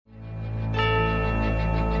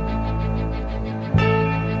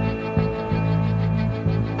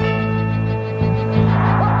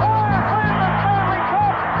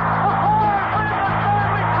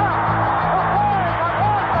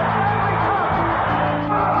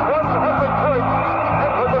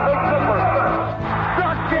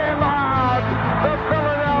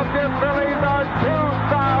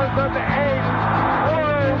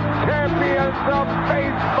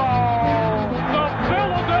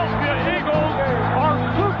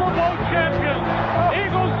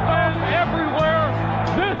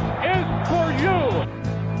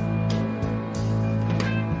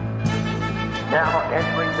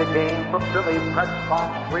the game from Philly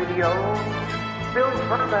Pressbox Radio, Bill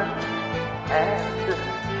Furman and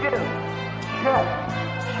Chet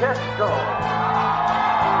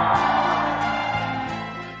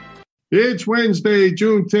It's Wednesday,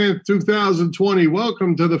 June 10th, 2020.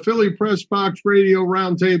 Welcome to the Philly Pressbox Radio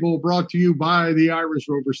Roundtable, brought to you by the Irish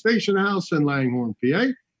Rover Station House in Langhorne, PA,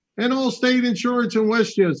 and Allstate Insurance in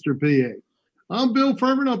Westchester, PA. I'm Bill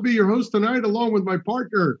Furman. I'll be your host tonight, along with my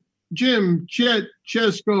partner, Jim Chet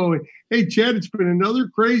Chesko. Hey, Chet, it's been another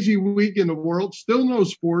crazy week in the world. Still no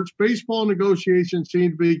sports. Baseball negotiations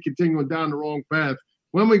seem to be continuing down the wrong path.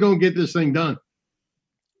 When are we going to get this thing done?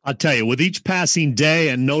 I'll tell you, with each passing day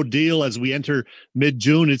and no deal as we enter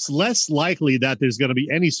mid-June, it's less likely that there's going to be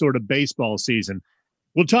any sort of baseball season.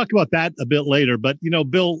 We'll talk about that a bit later. But, you know,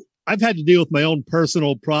 Bill, I've had to deal with my own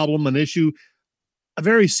personal problem, an issue, a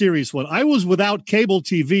very serious one. I was without cable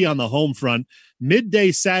TV on the home front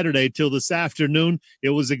midday Saturday till this afternoon. It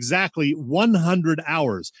was exactly 100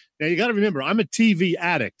 hours. Now, you got to remember, I'm a TV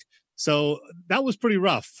addict, so that was pretty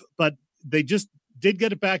rough. But they just did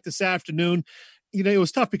get it back this afternoon. You know, it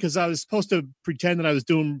was tough because I was supposed to pretend that I was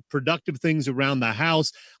doing productive things around the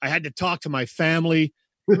house. I had to talk to my family.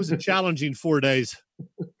 It was a challenging 4 days.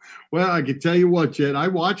 Well, I can tell you what, Chet, I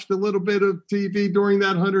watched a little bit of TV during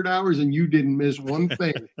that 100 hours, and you didn't miss one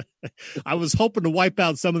thing. I was hoping to wipe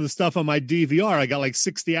out some of the stuff on my DVR. I got like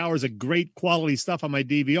 60 hours of great quality stuff on my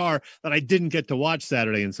DVR that I didn't get to watch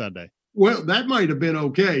Saturday and Sunday. Well, that might have been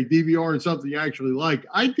okay, DVR and something you actually like.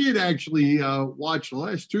 I did actually watch the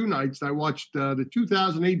last two nights. I watched the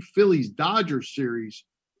 2008 Phillies-Dodgers series.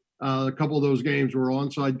 A couple of those games were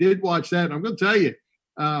on, so I did watch that. And I'm going to tell you,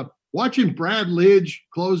 watching Brad Lidge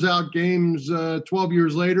close out games 12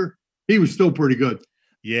 years later, he was still pretty good.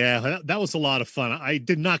 Yeah, that was a lot of fun. I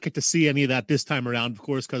did not get to see any of that this time around, of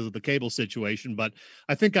course, because of the cable situation, but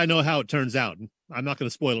I think I know how it turns out. I'm not going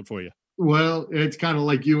to spoil it for you. Well, it's kind of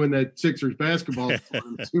like you and that Sixers basketball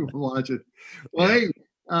to watch it. Well, hey,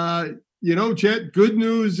 you know, Chet, good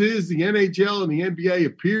news is the NHL and the NBA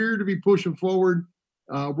appear to be pushing forward.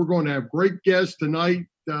 We're going to have great guests tonight.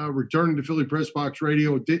 Returning to Philly Pressbox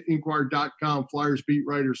Radio, Inquirer.com Flyers beat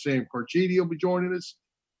writer Sam Carchidi will be joining us.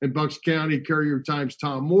 In Bucks County, Courier Times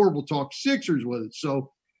Tom Moore will talk Sixers with us.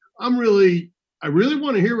 So I really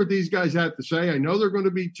want to hear what these guys have to say. I know they're going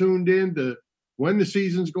to be tuned in to when the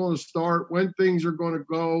season's going to start, when things are going to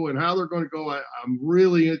go, and how they're going to go. I'm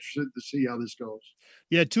really interested to see how this goes.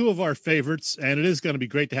 Yeah, two of our favorites, and it is going to be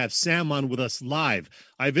great to have Sam on with us live.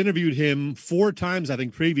 I've interviewed him 4 times, I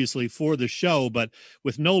think, previously for the show, but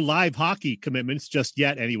with no live hockey commitments just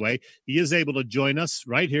yet anyway. He is able to join us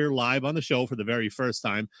right here live on the show for the very first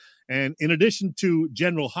time. And in addition to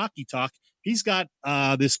general hockey talk, he's got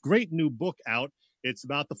this great new book out. It's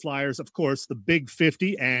about the Flyers, of course, the Big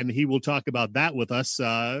 50, and he will talk about that with us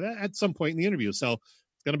at some point in the interview. So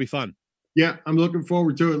it's going to be fun. Yeah, I'm looking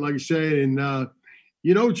forward to it, like I said. And,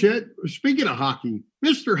 you know, Chet, speaking of hockey,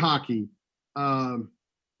 Mr. Hockey,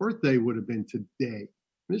 birthday would have been today.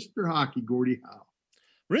 Mr. Hockey, Gordie Howe.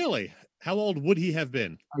 Really? How old would he have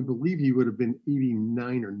been? I believe he would have been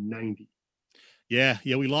 89 or 90. Yeah,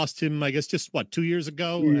 we lost him, I guess, just, 2 years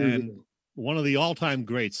ago? And one of the all-time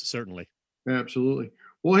greats, certainly. Absolutely.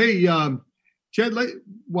 Well, hey, Chet,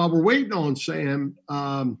 while we're waiting on Sam,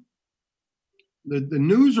 the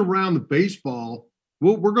news around the baseball,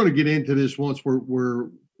 we're going to get into this once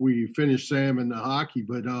we finish Sam and the hockey,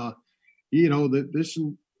 but, you know, this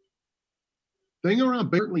thing around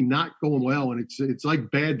certainly not going well, and it's like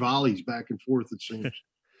bad volleys back and forth, it seems.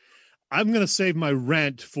 I'm going to save my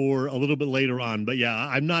rant for a little bit later on, but yeah,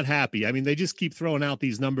 I'm not happy. I mean, they just keep throwing out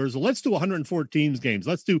these numbers. Well, let's do 114 games.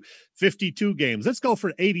 Let's do 52 games. Let's go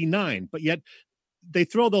for 89. But yet they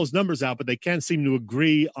throw those numbers out, but they can't seem to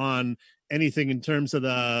agree on anything in terms of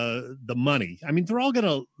the money. I mean, they're all going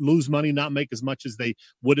to lose money, not make as much as they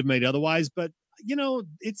would have made otherwise. But, you know,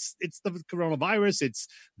 it's the coronavirus. It's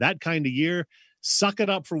that kind of year. Suck it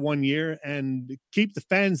up for 1 year and keep the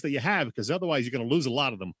fans that you have, because otherwise you're going to lose a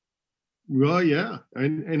lot of them. Well, yeah.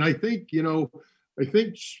 And I think, you know,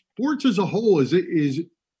 sports as a whole is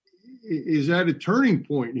at a turning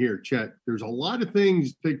point here, Chet. There's a lot of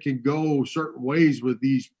things that can go certain ways with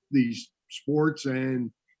these sports and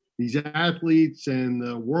these athletes and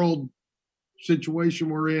the world situation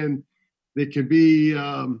we're in that could be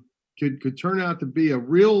could turn out to be a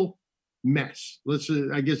real mess.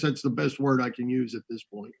 I guess that's the best word I can use at this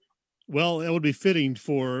point. Well, it would be fitting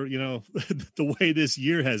for, you know, the way this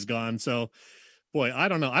year has gone. So, boy, I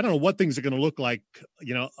don't know. I don't know what things are going to look like,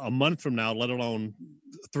 you know, a month from now, let alone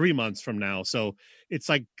 3 months from now. So it's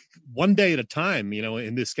like one day at a time, you know,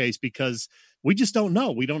 in this case, because we just don't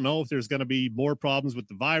know. We don't know if there's going to be more problems with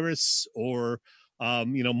the virus or,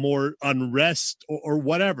 more unrest or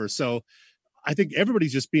whatever. So I think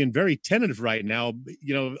everybody's just being very tentative right now.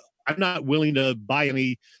 I'm not willing to buy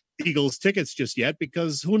any Eagles tickets just yet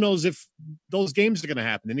because who knows if those games are going to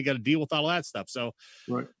happen. Then you got to deal with all that stuff. So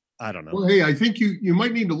right. I don't know. Well, hey, I think you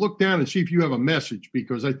might need to look down and see if you have a message,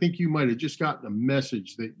 because I think you might have just gotten a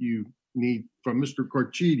message that you need from Mr.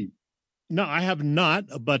 Carchidi. No, I have not,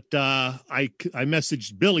 but I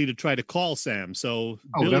messaged Billy to try to call Sam. So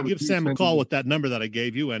Billy, give Sam a call with that number that I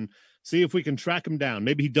gave you and see if we can track him down.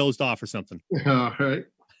 Maybe he dozed off or something. All right.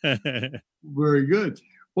 Very good.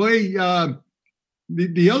 Well, hey,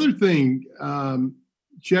 the other thing,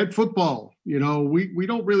 Chet, football, we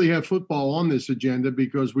don't really have football on this agenda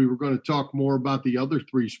because we were going to talk more about the other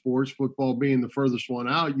three sports, football being the furthest one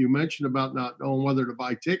out. You mentioned about not knowing whether to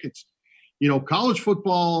buy tickets. College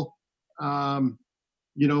football, Alabama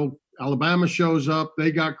shows up.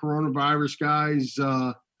 They got coronavirus guys.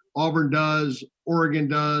 Auburn does. Oregon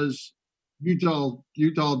does. Utah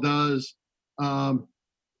does.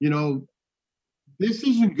 This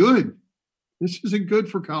isn't good. This isn't good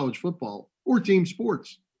for college football or team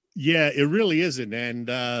sports. Yeah, it really isn't. And,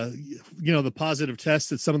 the positive tests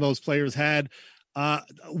that some of those players had,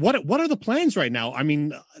 what are the plans right now? I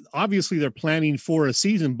mean, obviously they're planning for a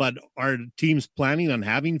season, but are teams planning on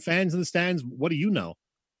having fans in the stands? What do you know?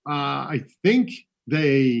 I think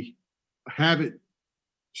they have it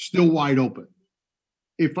still wide open.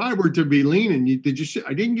 If I were to be leaning,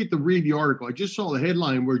 I didn't get to read the article. I just saw the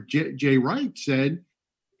headline where Jay Wright said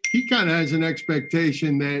he kind of has an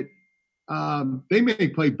expectation that they may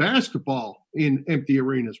play basketball in empty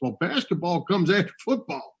arenas. Well, basketball comes after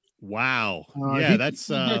football. Wow. That's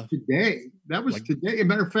today. That was today. As a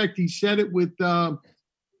matter of fact, he said it with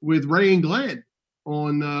Ray and Glenn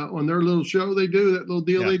on their little show they do, that little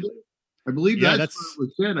deal they do. I believe that's what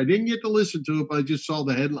was said. I didn't get to listen to it, but I just saw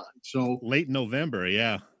the headline. So late November,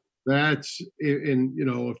 yeah. If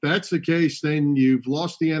that's the case, then you've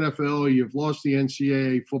lost the NFL, you've lost the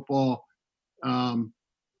NCAA football.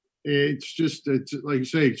 It's like you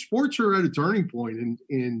say, sports are at a turning point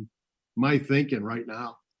in my thinking right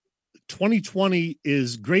now. 2020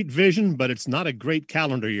 is great vision, but it's not a great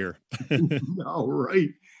calendar year. No,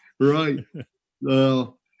 right.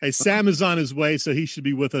 Hey, Sam is on his way, so he should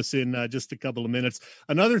be with us in just a couple of minutes.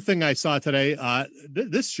 Another thing I saw today,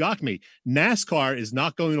 this shocked me. NASCAR is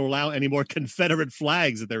not going to allow any more Confederate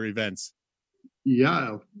flags at their events.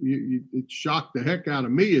 Yeah, it shocked the heck out of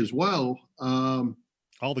me as well. All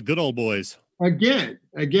the good old boys. Again,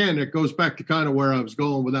 it goes back to kind of where I was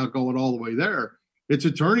going without going all the way there. It's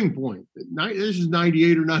a turning point. This is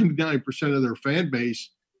 98 or 99% of their fan base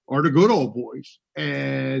are the good old boys.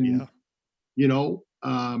 And, the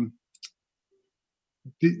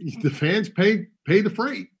fans pay the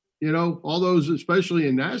freight, all those, especially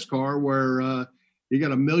in NASCAR where you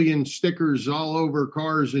got a million stickers all over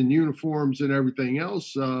cars and uniforms and everything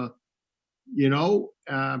else. NASCAR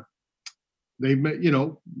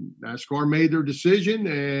made their decision,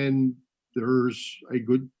 and there's a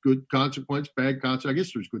good consequence, bad consequence. I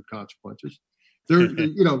guess there's good consequences.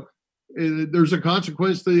 There's a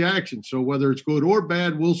consequence to the action. So whether it's good or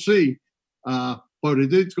bad, we'll see. But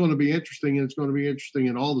it's going to be interesting, and it's going to be interesting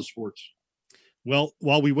in all the sports. Well,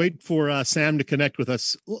 while we wait for Sam to connect with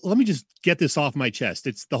us, let me just get this off my chest.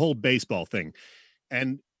 It's the whole baseball thing.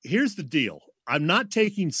 And here's the deal. I'm not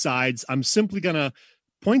taking sides. I'm simply going to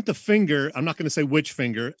point the finger, I'm not going to say which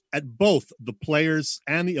finger, at both the players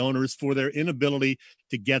and the owners for their inability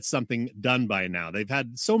to get something done by now. They've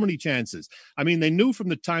had so many chances. I mean, they knew from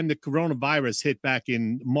the time the coronavirus hit back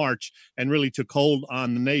in March and really took hold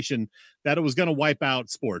on the nation that it was going to wipe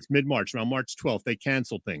out sports. Mid-March, around March 12th, they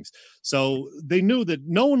canceled things. So they knew that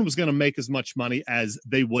no one was going to make as much money as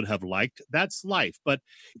they would have liked. That's life. But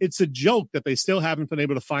it's a joke that they still haven't been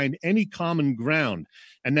able to find any common ground.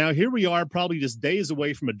 And now here we are, probably just days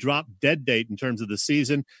away from a drop dead date in terms of the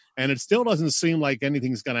season, and it still doesn't seem like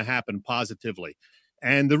anything's going to happen positively.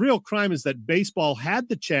 And the real crime is that baseball had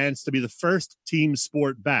the chance to be the first team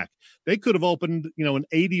sport back. They could have opened, an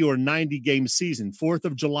 80 or 90 game season, 4th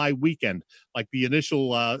of July weekend, like the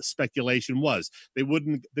initial speculation was. They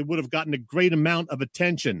would have gotten a great amount of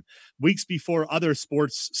attention weeks before other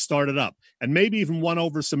sports started up, and maybe even won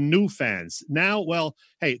over some new fans. Now, well,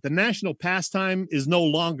 hey, the national pastime is no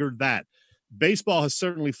longer that. Baseball has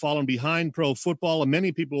certainly fallen behind pro football, and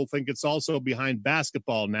many people think it's also behind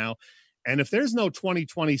basketball now. And if there's no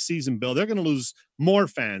 2020 season, Bill, they're going to lose more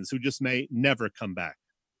fans who just may never come back.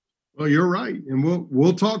 Well, you're right. And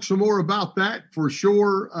we'll talk some more about that for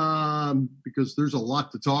sure, because there's a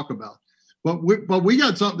lot to talk about. But we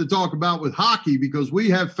got something to talk about with hockey because we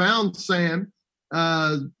have found Sam.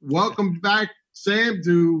 Welcome back, Sam,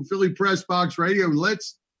 to Philly Pressbox Radio.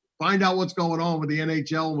 Let's find out what's going on with the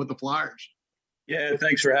NHL and with the Flyers. Yeah,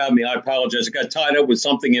 thanks for having me. I apologize. I got tied up with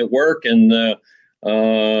something at work, and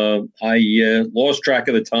I lost track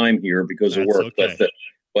of the time here because of work. Okay.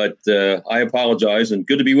 But I apologize, and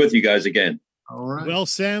good to be with you guys again. All right. Well,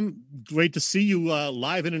 Sam, great to see you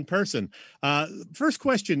live and in person. First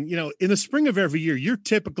question, in the spring of every year, you're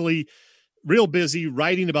typically real busy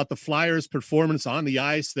writing about the Flyers' performance on the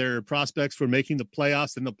ice, their prospects for making the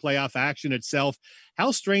playoffs and the playoff action itself.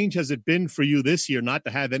 How strange has it been for you this year not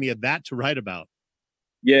to have any of that to write about?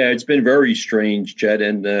 Yeah, it's been very strange, Chet.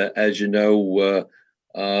 And as you know,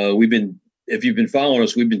 if you've been following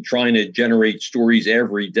us, we've been trying to generate stories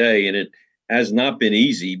every day, and it has not been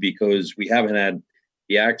easy because we haven't had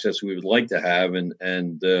the access we would like to have. And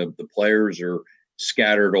the players are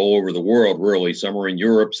scattered all over the world, really. Some are in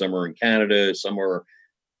Europe, some are in Canada, some are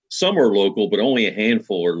local, but only a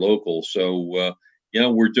handful are local. So,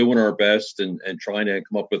 we're doing our best and trying to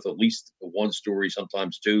come up with at least one story,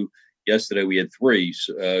 sometimes two. Yesterday we had three,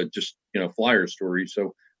 just, Flyer stories.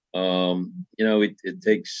 So, it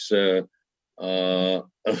takes a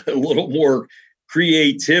little more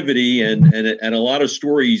creativity and a lot of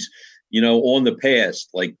stories, on the past,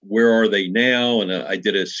 like where are they now? And I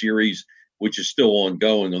did a series which is still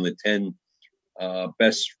ongoing on the 10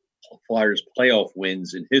 best Flyers playoff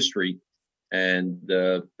wins in history and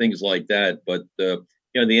things like that. But the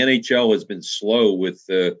NHL has been slow with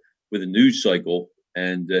the news cycle,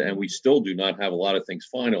 and we still do not have a lot of things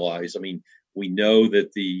finalized. I mean, we know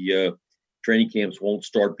that the training camps won't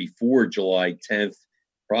start before July 10th,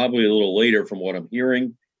 probably a little later from what I'm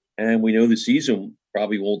hearing, and we know the season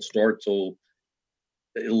probably won't start till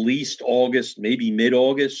at least August, maybe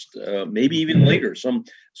mid-August, maybe even later. Some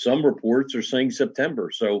reports are saying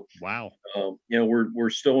September. So wow, we're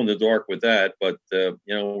still in the dark with that, but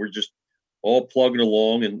we're just all plugging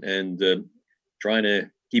along and trying to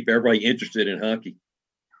keep everybody interested in hockey.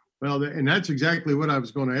 Well, and that's exactly what I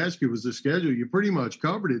was going to ask you was the schedule. You pretty much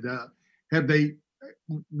covered it.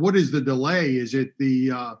 What is the delay? Is it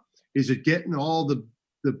getting all the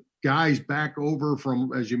guys back over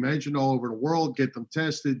from, as you mentioned, all over the world, get them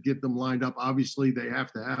tested, get them lined up? Obviously, they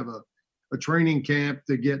have to have a training camp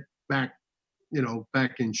to get back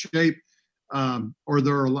in shape. Or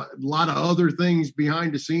there are a lot of other things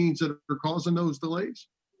behind the scenes that are causing those delays?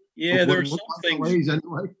 Yeah, there are some things. Delays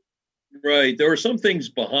anyway. Right. There are some things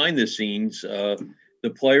behind the scenes. The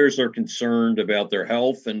players are concerned about their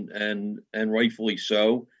health and rightfully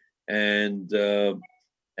so. And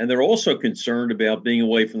they're also concerned about being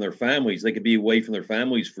away from their families. They could be away from their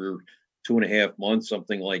families for 2.5 months,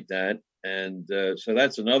 something like that. And so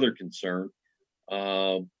that's another concern.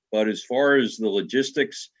 But as far as the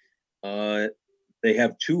logistics, they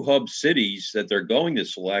have 2 hub cities that they're going to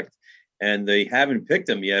select, and they haven't picked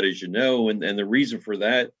them yet, as you know. And the reason for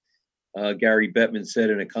that, Gary Bettman said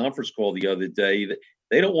in a conference call the other day that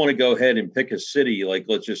they don't want to go ahead and pick a city, like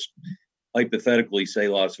let's just hypothetically say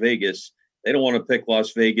Las Vegas. They don't want to pick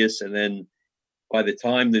Las Vegas, and then by the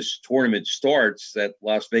time this tournament starts, that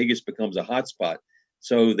Las Vegas becomes a hotspot.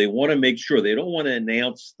 So they want to make sure they don't want to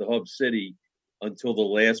announce the hub city until the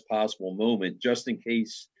last possible moment, just in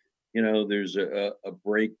case there's a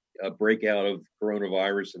breakout of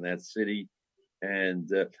coronavirus in that city. And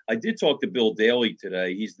I did talk to Bill Daly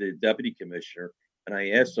today. He's the deputy commissioner, and I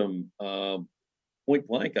asked him point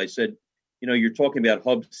blank. I said, you're talking about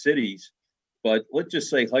hub cities. But let's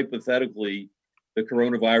just say, hypothetically, the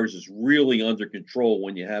coronavirus is really under control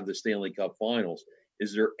when you have the Stanley Cup finals.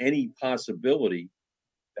 Is there any possibility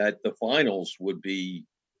that the finals would be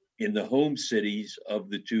in the home cities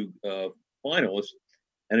of the 2 finalists?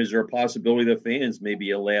 And is there a possibility that fans may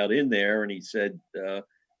be allowed in there? And he said,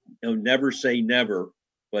 never say never,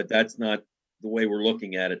 but that's not the way we're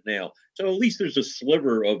looking at it now. So at least there's a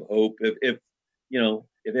sliver of hope if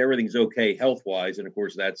everything's okay health-wise. And, of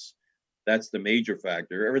course, that's the major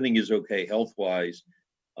factor. Everything is okay health-wise.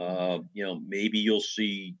 Maybe you'll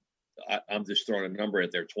see, I'm just throwing a number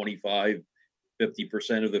out there, 25,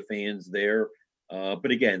 50% of the fans there.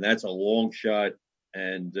 But again, that's a long shot.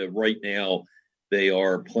 And right now they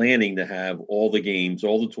are planning to have all the games,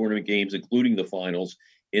 all the tournament games, including the finals,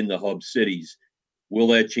 in the hub cities. Will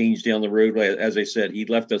that change down the road? As I said, he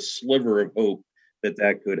left a sliver of hope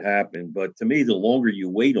that could happen. But to me, the longer you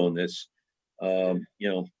wait on this,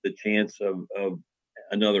 the chance of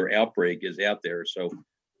another outbreak is out there. So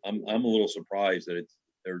I'm a little surprised that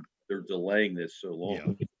they're delaying this so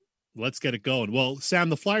long. Yeah. Let's get it going. Well, Sam,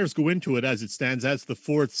 the Flyers go into it as it stands as the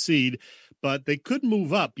 4th seed, but they could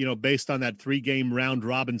move up, based on that 3-game round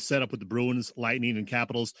robin setup with the Bruins, Lightning, and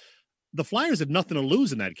Capitals. The Flyers have nothing to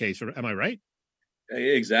lose in that case, am I right?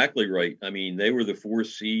 Exactly right. I mean, they were the 4th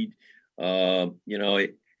seed. The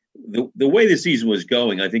way the season was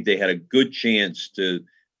going, I think they had a good chance to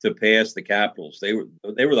pass the Capitals. They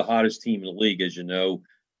were the hottest team in the league, as you know.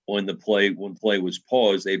 When play was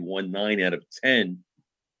paused, they'd won 9 out of 10.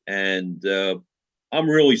 And I'm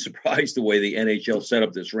really surprised the way the NHL set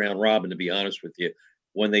up this round robin, to be honest with you.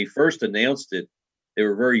 When they first announced it, they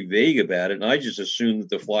were very vague about it. And I just assumed that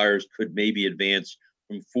the Flyers could maybe advance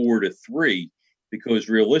from 4 to 3, because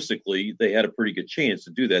realistically, they had a pretty good chance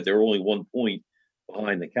to do that. They were only 1 point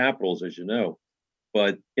behind the Capitals, as you know.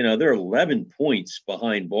 But, they're 11 points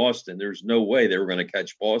behind Boston. There's no way they were going to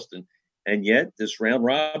catch Boston. And yet, this round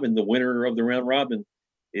robin, the winner of the round robin,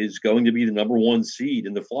 is going to be the number 1 seed.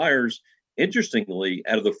 And the Flyers, interestingly,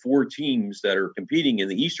 out of the 4 teams that are competing in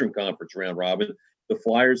the Eastern Conference round robin, the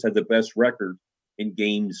Flyers had the best record in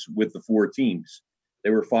games with the 4 teams.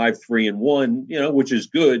 They were 5-3-1, which is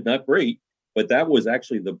good, not great, but that was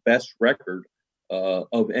actually the best record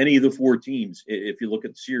of any of the 4 teams if you look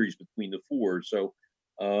at the series between the 4. So,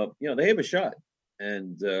 they have a shot.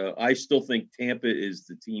 And I still think Tampa is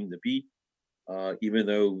the team to beat. Even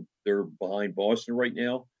though they're behind Boston right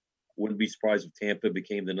now. Wouldn't be surprised if Tampa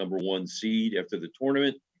became the number 1 seed after the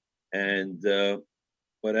tournament. And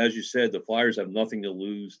but as you said, the Flyers have nothing to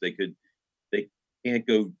lose. They can't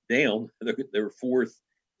go down. They're 4th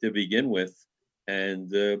to begin with, and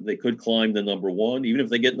they could climb the number 1. Even if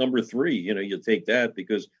they get number 3, you'll take that,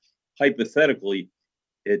 because hypothetically,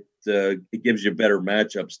 it gives you better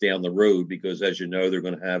matchups down the road, because as you know, they're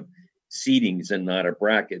going to have seedings and not a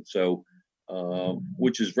bracket. So.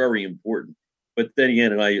 Which is very important. But then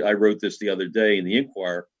again, and I wrote this the other day in the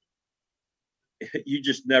Inquirer, you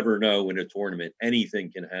just never know in a tournament.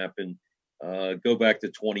 Anything can happen. Go back to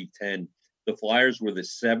 2010. The Flyers were the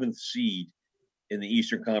 7th seed in the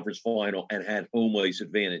Eastern Conference Final and had home ice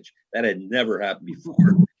advantage. That had never happened before.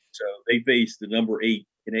 So they faced the number 8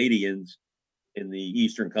 Canadians in the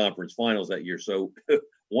Eastern Conference Finals that year. So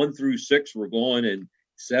 1 through 6 were gone, and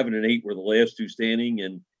 7 and 8 were the last 2 standing.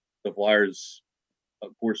 And the Flyers,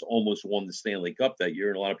 of course, almost won the Stanley Cup that year,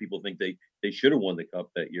 and a lot of people think they should have won the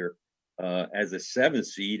Cup that year as a 7th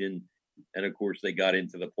seed, and of course they got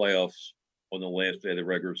into the playoffs on the last day of the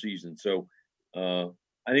regular season. So I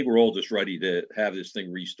think we're all just ready to have this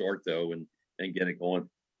thing restart, though, and get it going.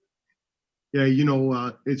 Yeah,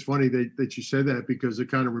 it's funny that you said that, because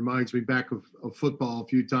it kind of reminds me back of football a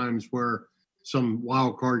few times where some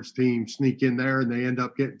wild cards teams sneak in there and they end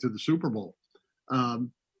up getting to the Super Bowl.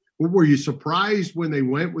 Were you surprised when they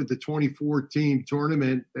went with the 24-team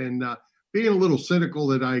tournament? And being a little cynical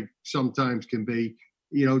that I sometimes can be,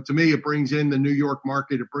 to me, it brings in the New York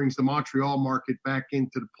market. It brings the Montreal market back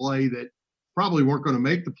into the play that probably weren't going to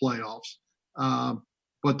make the playoffs.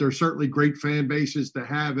 But they're certainly great fan bases to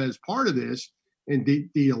have as part of this. And do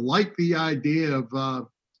you like the idea of,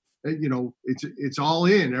 it's all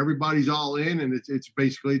in. Everybody's all in, and it's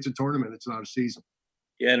basically a tournament. It's not a season.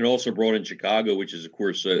 Yeah, and it also brought in Chicago, which is, of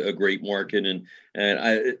course, a great market. And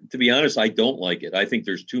I, to be honest, I don't like it. I think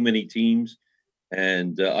there's too many teams.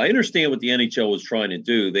 And I understand what the NHL was trying to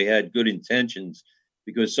do. They had good intentions,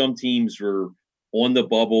 because some teams were on the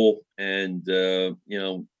bubble. And,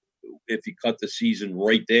 if you cut the season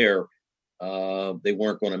right there, they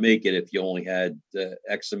weren't going to make it if you only had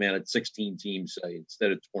X amount of 16 teams, say,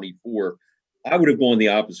 instead of 24. I would have gone the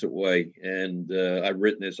opposite way. And I've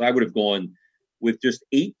written this. I would have gone with just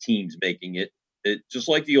 8 teams making it, just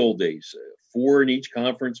like the old days. 4 in each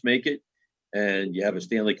conference make it, and you have a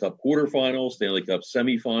Stanley Cup quarterfinal, Stanley Cup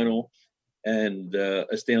semifinal, and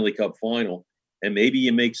a Stanley Cup final. And maybe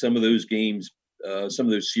you make some of those games, some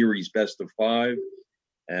of those series best of 5,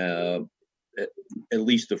 at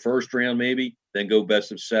least the first round maybe, then go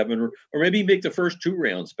best of 7, or maybe make the first 2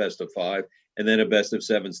 rounds best of 5, and then a best of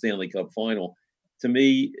 7 Stanley Cup final. To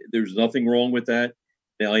me, there's nothing wrong with that.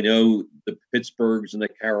 Now, I know the Pittsburghs and the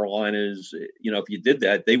Carolinas, if you did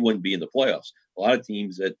that, they wouldn't be in the playoffs. A lot of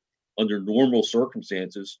teams that under normal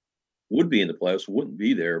circumstances would be in the playoffs wouldn't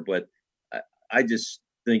be there. But I just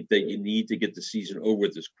think that you need to get the season over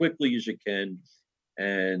with as quickly as you can.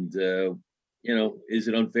 And, is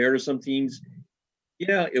it unfair to some teams?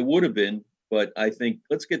 Yeah, it would have been. But I think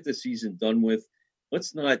let's get the season done with.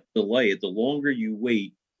 Let's not delay it. The longer you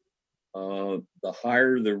wait, the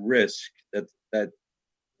higher the risk that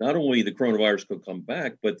not only the coronavirus could come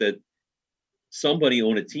back, but that somebody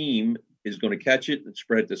on a team is going to catch it and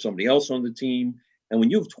spread it to somebody else on the team. And when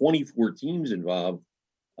you have 24 teams involved,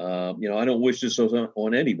 I don't wish this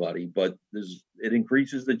on anybody, but it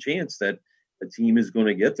increases the chance that a team is going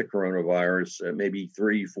to get the coronavirus, maybe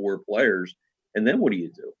 3-4 players. And then what do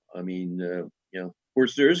you do? I mean, of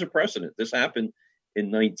course, there is a precedent. This happened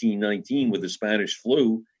in 1919 with the Spanish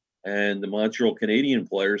flu, and the Montreal Canadian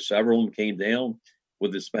players, several of them came down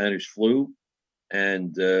with the Spanish flu.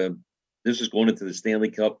 And this is going into the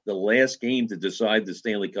Stanley Cup, the last game to decide the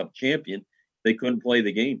Stanley Cup champion. They couldn't play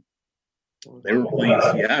the game. They were playing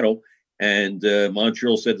Seattle, and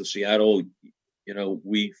Montreal said to Seattle,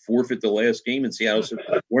 we forfeit the last game, and Seattle said,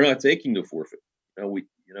 we're not taking the forfeit.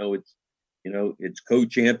 It's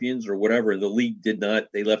co-champions or whatever. And the league did not,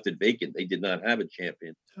 they left it vacant. They did not have a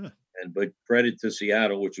champion. But credit to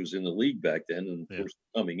Seattle, which was in the league back then, and of course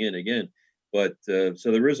coming in again. But so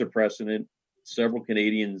there is a precedent. Several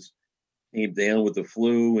Canadians came down with the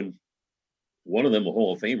flu, and one of them, a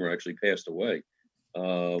Hall of Famer, actually passed away.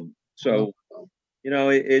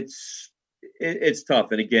 It's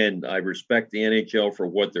tough. And again, I respect the NHL for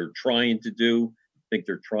what they're trying to do. I think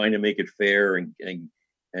they're trying to make it fair and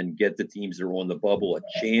get the teams that are on the bubble a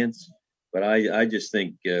chance. But I just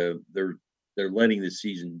think they're letting the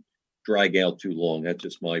season drag out too long. That's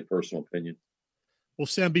just my personal opinion. Well,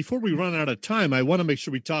 Sam, before we run out of time, I want to make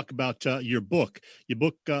sure we talk about your book. Your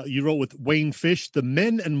book you wrote with Wayne Fish, The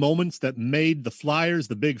Men and Moments That Made the Flyers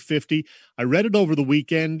the Big 50. I read it over the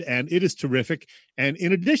weekend, and it is terrific. And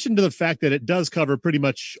in addition to the fact that it does cover pretty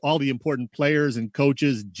much all the important players and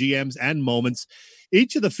coaches, GMs, and moments,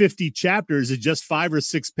 each of the 50 chapters is just 5 or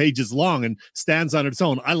 6 pages long and stands on its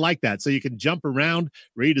own. I like that. So you can jump around,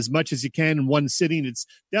 read as much as you can in one sitting. It's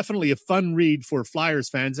definitely a fun read for Flyers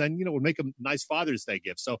fans, and, would make a nice Father's Day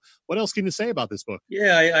gift. So what else can you say about this book?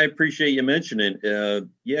 Yeah, I appreciate you mentioning it.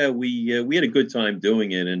 We had a good time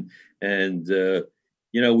doing it. And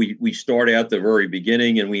we start out the very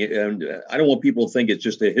beginning, and I don't want people to think it's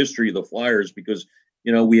just a history of the Flyers, because,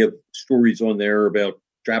 we have stories on there about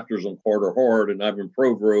chapters on Carter Hart and Ivan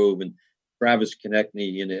Provorov and Travis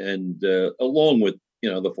Konechny, and along with,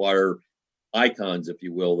 the Flyer icons, if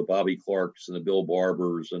you will, the Bobby Clarks and the Bill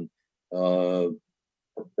Barbers and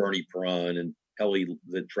Bernie Perron and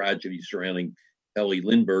the tragedy surrounding Ellie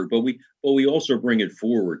Lindbergh. But we also bring it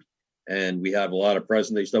forward, and we have a lot of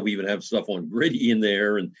present day stuff. We even have stuff on Gritty in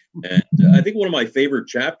there. And I think one of my favorite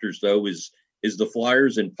chapters, though, is the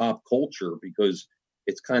Flyers in pop culture, because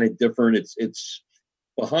it's kind of different. It's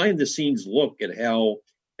behind the scenes look at how,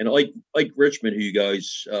 and like Richmond, who you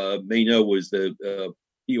guys may know was the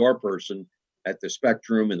PR person at the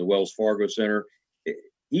Spectrum and the Wells Fargo Center.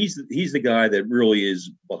 He's the guy that really is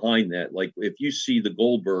behind that. Like, if you see the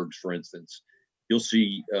Goldbergs, for instance, you'll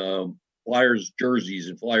see Flyers jerseys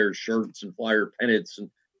and Flyers shirts and Flyer pennants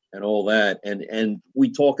and all that. And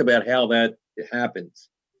we talk about how that happens.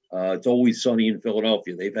 It's Always Sunny in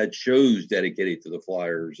Philadelphia. They've had shows dedicated to the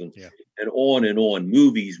Flyers, and on and on.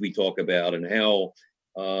 Movies we talk about, and how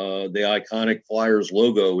the iconic Flyers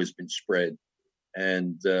logo has been spread.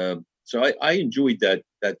 And so I enjoyed that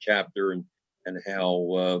chapter, and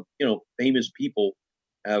how famous people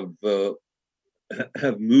have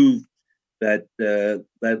moved that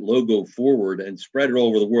logo forward and spread it all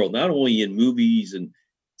over the world, not only in movies and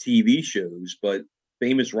TV shows, but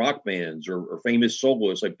famous rock bands or famous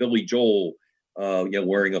soloists like Billy Joel,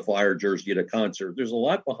 wearing a Flyer jersey at a concert. There's a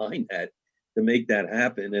lot behind that to make that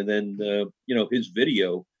happen. And then, his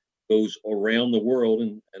video goes around the world.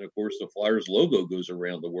 And of course, the Flyers logo goes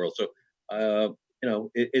around the world. So,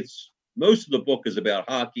 it's most of the book is about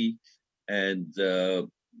hockey and, the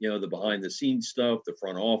behind the scenes stuff, the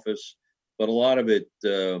front office, but a lot of it,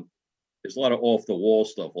 there's a lot of off the wall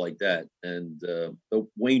stuff like that. And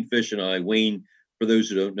Wayne Fish and Wayne, for those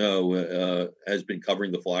who don't know, has been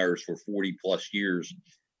covering the Flyers for 40 plus years,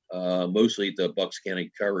 mostly at the Bucks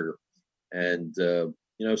County Courier. And,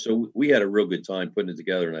 so we had a real good time putting it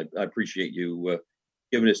together. And I appreciate you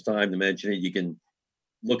giving us time to mention it. You can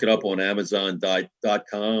look it up on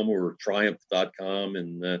Amazon.com or Triumph.com.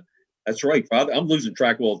 And that's right. I'm losing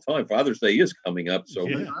track all the time. Father's Day is coming up. So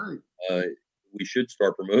we should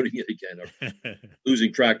start promoting it again. I'm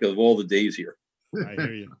losing track of all the days here. I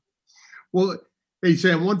hear you. Well, hey,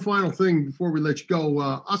 Sam, one final thing before we let you go.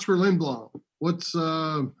 Oscar Lindblom,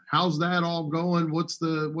 how's that all going? What's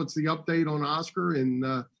the update on Oscar,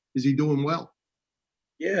 and is he doing well?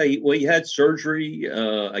 Yeah, he had surgery,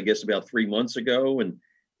 I guess about 3 months ago.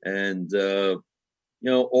 And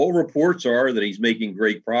all reports are that he's making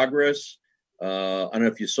great progress. I don't know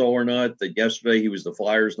if you saw or not that yesterday he was the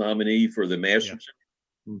Flyers nominee for the Masterson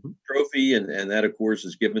Trophy. And that, of course,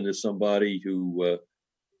 is given to somebody who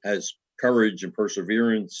has courage and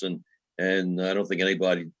perseverance. And I don't think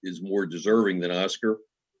anybody is more deserving than Oscar.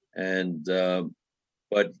 And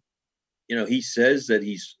but he says that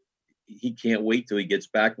he can't wait till he gets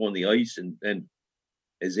back on the ice and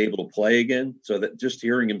is able to play again. So that just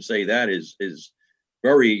hearing him say that is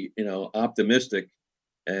very optimistic.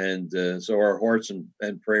 And so our hearts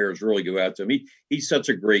and prayers really go out to him. He's such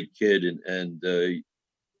a great kid and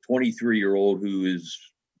 23-year-old who is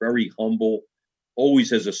very humble,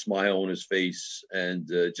 always has a smile on his face, and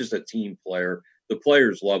just a team player. The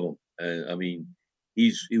players love him. And I mean,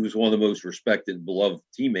 he was one of the most respected and beloved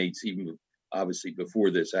teammates, even obviously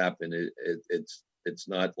before this happened. It's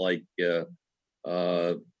not like the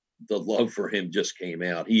love for him just came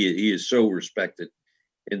out. He is so respected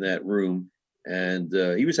in that room. And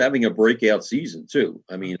he was having a breakout season too.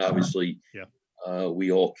 I mean, obviously,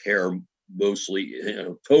 we all care mostly,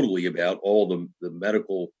 totally about all the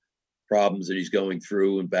medical problems that he's going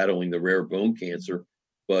through and battling the rare bone cancer.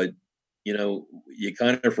 But, you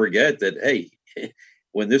kind of forget that, hey,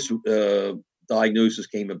 when this diagnosis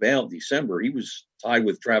came about in December, he was tied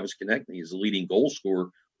with Travis Konechny as the leading goal scorer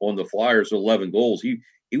on the Flyers with 11 goals. He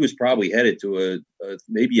was probably headed to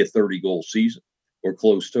maybe a 30-goal season or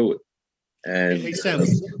close to it. And hey, Sam,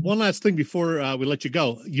 one last thing before we let you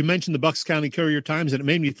go. You mentioned the Bucks County Courier-Times, and it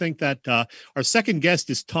made me think that our second guest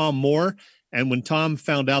is Tom Moore. And when Tom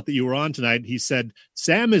found out that you were on tonight, he said,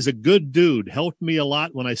 Sam is a good dude. Helped me a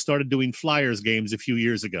lot when I started doing Flyers games a few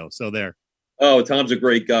years ago. So there. Oh, Tom's a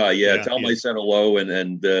great guy. Yeah, tell him I said hello.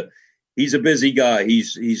 And he's a busy guy.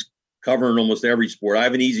 He's covering almost every sport. I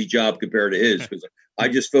have an easy job compared to his because I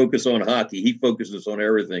just focus on hockey. He focuses on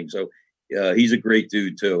everything. So he's a great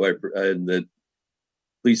dude too.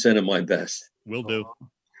 Please send him my best. Will do.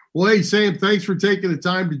 Well, hey, Sam, thanks for taking the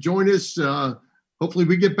time to join us. Hopefully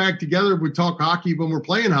we get back together. We talk hockey when we're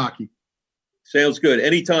playing hockey. Sounds good.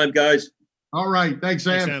 Anytime, guys. All right. Thanks,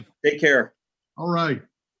 Sam. Thanks, Sam. Take care. All right.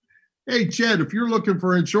 Hey, Chet, if you're looking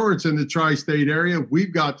for insurance in the tri-state area,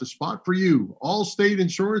 we've got the spot for you. Allstate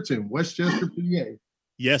Insurance in Westchester, PA.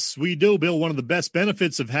 Yes, we do, Bill. One of the best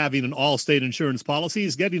benefits of having an all-state insurance policy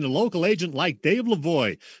is getting a local agent like Dave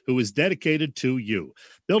Lavoie, who is dedicated to you.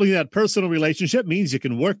 Building that personal relationship means you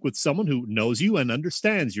can work with someone who knows you and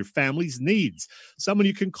understands your family's needs, someone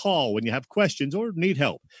you can call when you have questions or need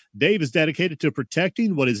help. Dave is dedicated to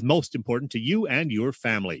protecting what is most important to you and your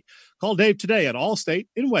family. Call Dave today at Allstate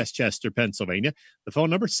in Westchester, Pennsylvania. The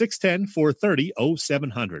phone number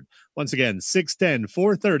 610-430-0700. Once again,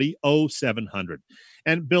 610-430-0700.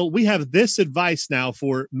 And Bill, we have this advice now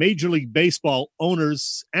for Major League Baseball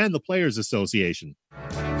owners and the Players Association.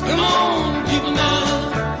 Come on, people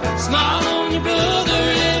now, smile on your brother,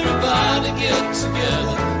 everybody get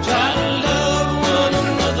together, try to love one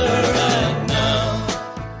another right now.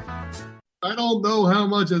 I don't know how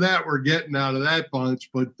much of that we're getting out of that bunch,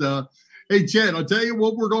 but hey, Chet, I'll tell you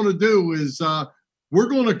what we're going to do is we're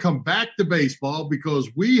going to come back to baseball because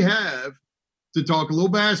we have to talk a little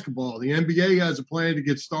basketball. The NBA has a plan to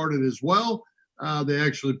get started as well. They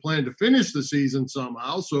actually plan to finish the season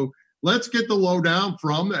somehow. So let's get the lowdown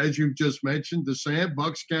from, as you've just mentioned, the Sam,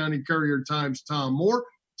 Bucks County Courier-Times, Tom Moore.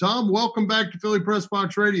 Tom, welcome back to Philly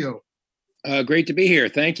Pressbox Radio. Great to be here.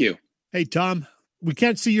 Thank you. Hey, Tom, we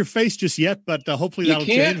can't see your face just yet, but hopefully that'll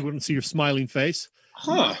change. We don't see your smiling face.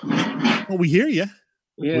 Huh. Well, we hear you.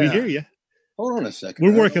 Yeah. We hear you. Hold on a second.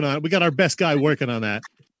 We're working on it. We got our best guy working on that.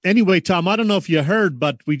 Anyway, Tom, I don't know if you heard,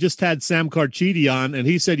 but we just had Sam Carchidi on, and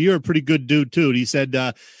he said you're a pretty good dude, too. He said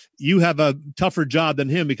you have a tougher job than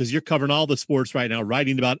him because you're covering all the sports right now,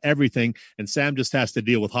 writing about everything, and Sam just has to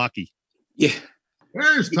deal with hockey. Yeah.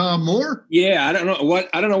 There's Tom Moore. Yeah, I don't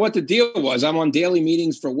know what the deal was. I'm on daily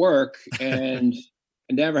meetings for work, and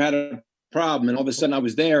I never had a problem, and all of a sudden I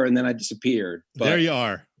was there, and then I disappeared. But there you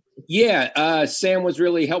are. Yeah, Sam was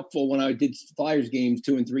really helpful when I did Flyers games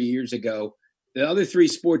 2 and 3 years ago. The other 3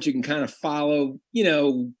 sports you can kind of follow,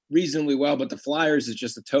 reasonably well, but the Flyers is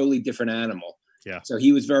just a totally different animal. Yeah. So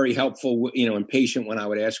he was very helpful, and patient when I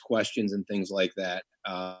would ask questions and things like that.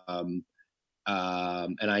 And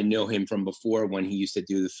I know him from before when he used to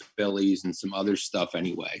do the Phillies and some other stuff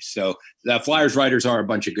anyway. So the Flyers writers are a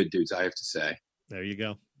bunch of good dudes, I have to say. There you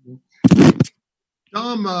go.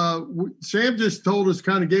 Tom, Sam just told us,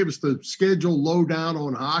 kind of gave us the schedule lowdown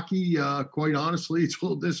on hockey. Quite honestly, it's a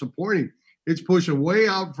little disappointing. It's pushing way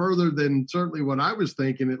out further than certainly what I was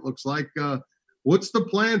thinking. It looks like, what's the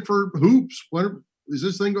plan for hoops? When is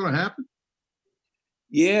this thing going to happen?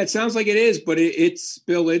 Yeah, it sounds like it is, but it's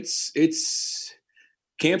Bill. It's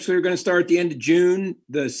camps are going to start at the end of June.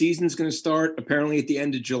 The season's going to start apparently at the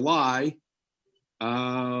end of July.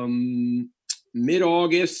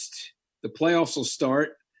 Mid-August, the playoffs will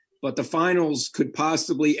start, but the finals could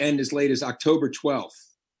possibly end as late as October 12th.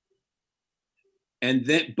 and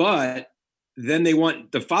then they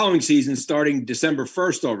want the following season starting December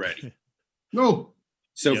 1st already. No.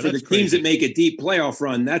 So for the teams that make a deep playoff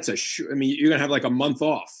run, that's you're going to have like a month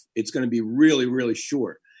off. It's going to be really, really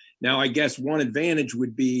short. Now, I guess one advantage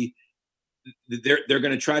would be they're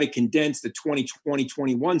going to try to condense the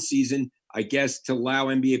 2020-21 season, I guess, to allow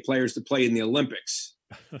NBA players to play in the Olympics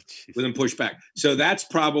with them pushed back. So that's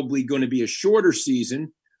probably going to be a shorter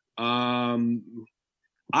season.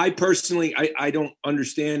 I personally, I don't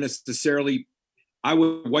understand necessarily. I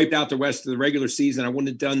would have wiped out the rest of the regular season. I wouldn't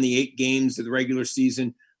have done the 8 games of the regular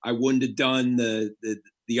season. I wouldn't have done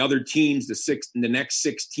the other teams, the next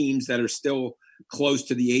 6 teams that are still close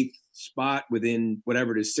to the 8th spot within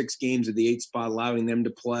whatever it is, 6 games of the 8th spot, allowing them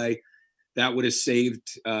to play. That would have saved,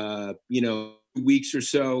 2 weeks or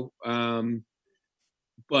so.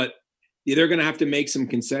 But they're going to have to make some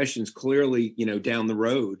concessions clearly, down the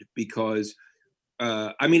road because,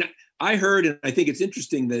 I heard, and I think it's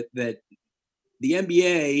interesting that the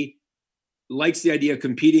NBA likes the idea of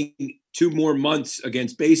competing 2 more months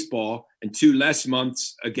against baseball and 2 less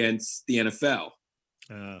months against the NFL,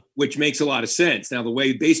 which makes a lot of sense. Now, the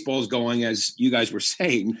way baseball is going, as you guys were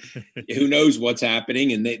saying, who knows what's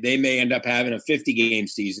happening, and they may end up having a 50-game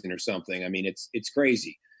season or something. I mean, it's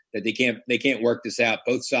crazy that they can't work this out.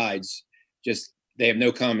 Both sides they have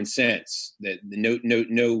no common sense, that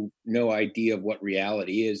no idea of what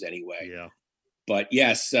reality is anyway. Yeah. But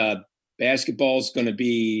yes, basketball is going to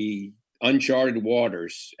be uncharted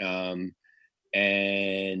waters.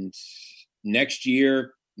 And next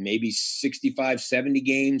year, maybe 65, 70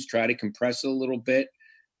 games, try to compress it a little bit.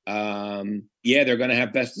 They're going to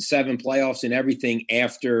have best of 7 playoffs and everything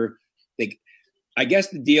after I guess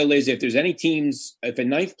the deal is if there's any teams, if a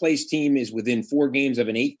 9th place team is within 4 games of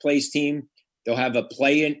an 8th place team, they'll have a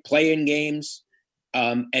play-in games.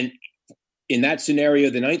 And in that scenario,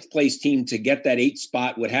 the 9th place team to get that 8th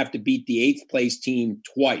spot would have to beat the 8th place team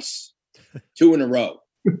twice, 2 in a row.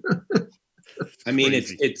 I mean,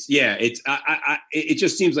 it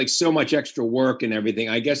just seems like so much extra work and everything.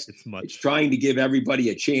 I guess it's trying to give everybody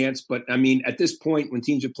a chance. But I mean, at this point, when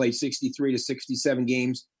teams have played 63 to 67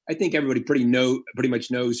 games, I think everybody pretty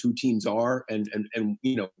much knows who teams are and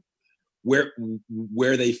where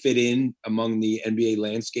they fit in among the NBA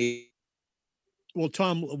landscape. Well,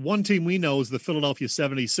 Tom, one team we know is the Philadelphia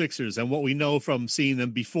 76ers, and what we know from seeing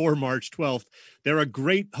them before March 12th, they're a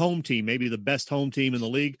great home team, maybe the best home team in the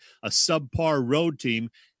league, a subpar road team,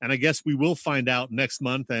 and I guess we will find out next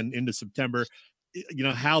month and into September,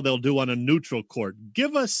 how they'll do on a neutral court.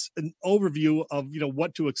 Give us an overview of,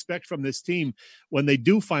 what to expect from this team when they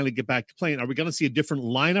do finally get back to playing. Are we going to see a different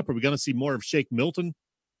lineup? Are we going to see more of Shake Milton?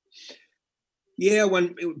 Yeah,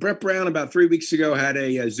 when Brett Brown about 3 weeks ago had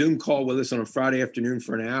a Zoom call with us on a Friday afternoon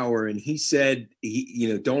for an hour, and he said,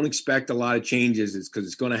 don't expect a lot of changes. It's because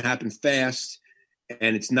it's going to happen fast,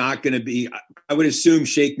 and it's not going to be. I would assume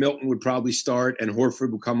Shake Milton would probably start, and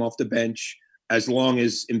Horford would come off the bench as long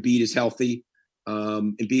as Embiid is healthy.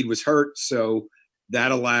 Embiid was hurt, so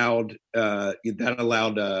that allowed Horford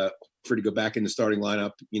to go back in the starting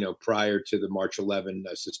lineup, prior to the March 11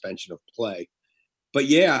 suspension of play. But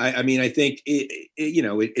yeah, I mean, I think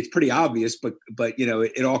it's pretty obvious, but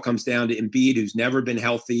it all comes down to Embiid, who's never been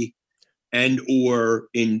healthy, and or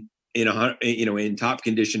in top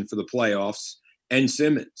condition for the playoffs, and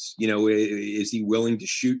Simmons. Is he willing to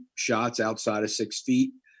shoot shots outside of 6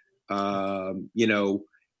 feet?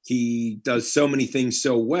 He does so many things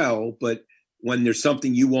so well, but when there's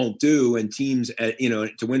something you won't do, and teams,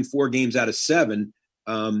 to win 4 games out of 7,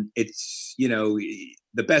 it's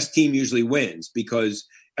the best team usually wins because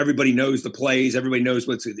everybody knows the plays. Everybody knows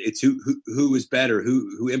who is better,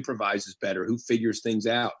 who improvises better, who figures things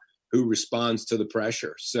out, who responds to the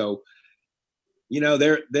pressure. So,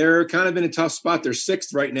 they're kind of in a tough spot. They're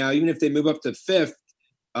 6th right now. Even if they move up to 5th,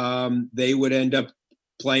 they would end up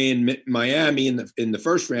playing Miami in the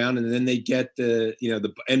first round, and then they get the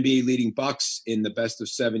NBA leading Bucks in the best of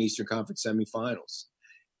 7 Eastern Conference semifinals.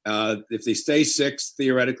 If they stay 6th,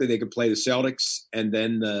 theoretically, they could play the Celtics, and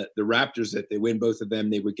then the Raptors. If they win both of them,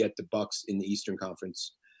 they would get the Bucks in the Eastern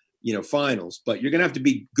Conference, finals. But you're going to have to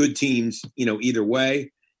be good teams, either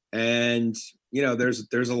way. And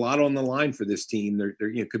there's a lot on the line for this team. There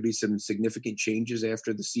could be some significant changes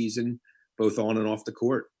after the season, both on and off the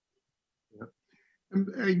court. Yeah. And,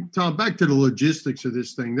 hey, Tom, back to the logistics of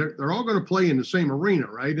this thing. They're all going to play in the same arena,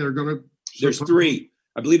 right? They're going to. There's 3.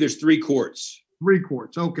 I believe there's 3 courts. 3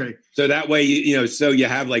 courts. Okay. So that way, so you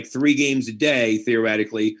have like 3 games a day,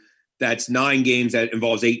 theoretically. That's 9 games that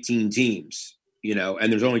involves 18 teams,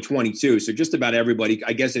 and there's only 22. So just about everybody,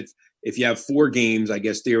 I guess if if you have 4 games, I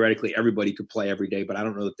guess theoretically everybody could play every day, but I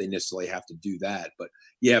don't know that they necessarily have to do that. But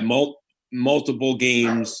yeah, multiple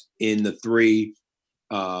games in the 3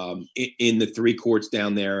 courts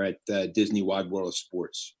down there at Disney Wide World of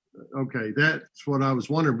Sports. Okay, that's what I was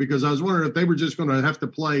wondering, because I was wondering if they were just going to have to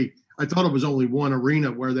play. I thought it was only one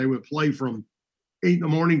arena where they would play from 8 in the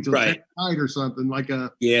morning till 10 at night or something like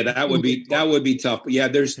a. Yeah, that would be tough. But yeah,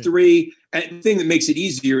 there's 3. And the thing that makes it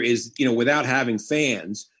easier is, without having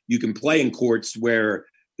fans, you can play in courts where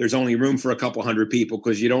there's only room for a couple hundred people,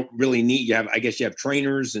 because you don't really need. You have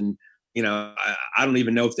trainers, and I don't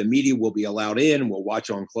even know if the media will be allowed in. We'll watch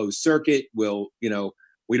on closed circuit. We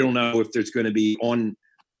don't know if there's going to be on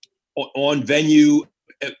venue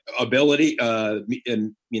ability,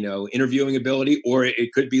 and interviewing ability, or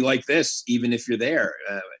it could be like this. Even if you're there,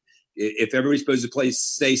 if everybody's supposed to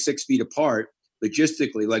stay 6 feet apart,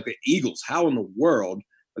 logistically, like the Eagles, how in the world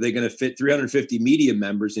are they going to fit 350 media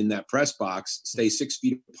members in that press box, stay 6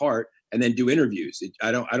 feet apart, and then do interviews?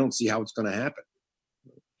 I don't see how it's going to happen.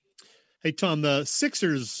 Hey, Tom, the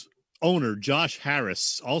Sixers owner, Josh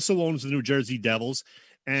Harris, also owns the New Jersey Devils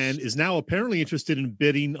and is now apparently interested in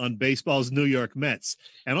bidding on baseball's New York Mets,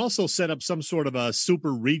 and also set up some sort of a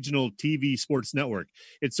super regional TV sports network.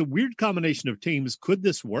 It's a weird combination of teams. Could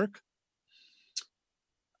this work?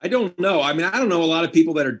 I don't know. I mean, I don't know a lot of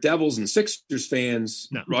people that are Devils and Sixers fans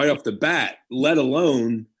right off the bat, let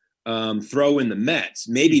alone throw in the Mets.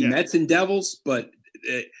 Maybe Mets and Devils, but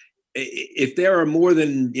if there are more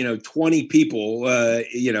than 20 people,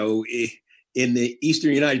 in the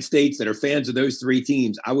Eastern United States that are fans of those 3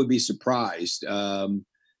 teams, I would be surprised. I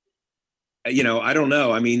don't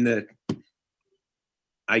know. I mean,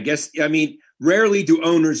 rarely do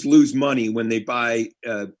owners lose money when they buy,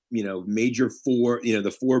 major 4,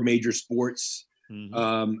 the 4 major sports.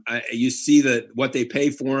 Mm-hmm. You see what they pay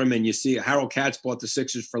for them, and you see Harold Katz bought the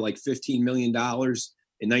Sixers for like $15 million in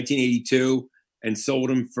 1982 and sold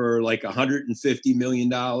them for like $150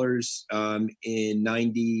 million in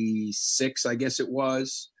 96, I guess it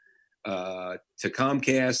was, to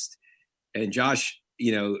Comcast. And Josh,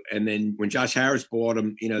 and then when Josh Harris bought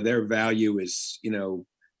them, their value is,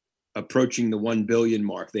 approaching the 1 billion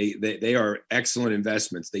mark. They are excellent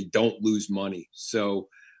investments. They don't lose money. So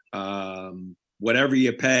whatever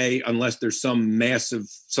you pay, unless there's some massive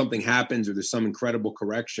something happens or there's some incredible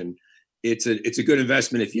correction, it's a good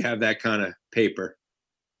investment if you have that kind of paper.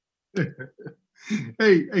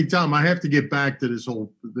 Hey, Tom, I have to get back to this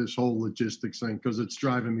whole logistics thing because it's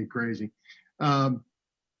driving me crazy.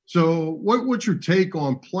 So what's your take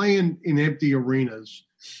on playing in empty arenas?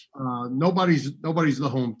 Nobody's the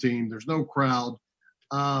home team. There's no crowd.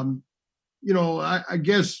 I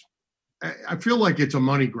guess I feel like it's a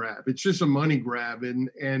money grab. It's just a money grab,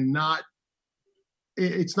 and not.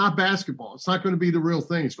 It's not basketball. It's not going to be the real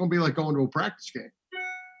thing. It's going to be like going to a practice game.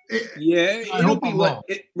 It'll be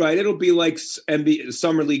like NBA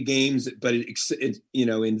summer league games, but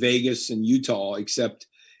in Vegas and Utah, except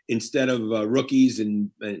instead of rookies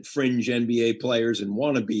and fringe NBA players and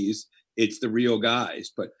wannabes, it's the real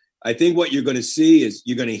guys. But I think what you're going to see is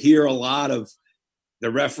you're going to hear a lot of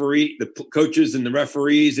the coaches and the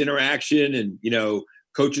referees interaction, and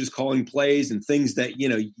coaches calling plays and things that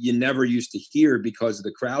you never used to hear because of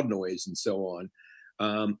the crowd noise and so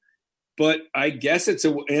on. But I guess it's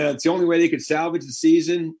the only way they could salvage the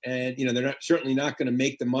season, and they're certainly not going to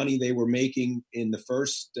make the money they were making in the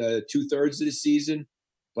first 2/3 of the season.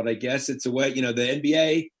 But I guess it's a way. The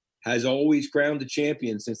NBA has always crowned a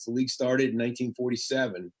champion since the league started in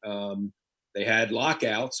 1947. They had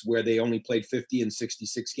lockouts where they only played 50 and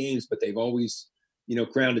 66 games, but they've always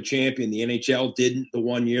crowned a champion. The NHL didn't the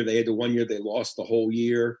 1 year. They had the 1 year they lost the whole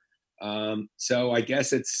year. So I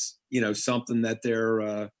guess it's something that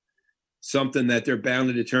they're bound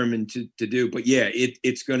and determined to do. But yeah,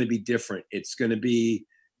 it's going to be different. It's going to be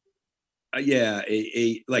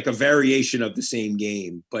like a variation of the same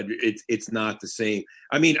game, but it's not the same.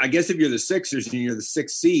 I mean, I guess if you're the Sixers and you're the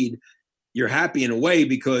 6th seed, you're happy in a way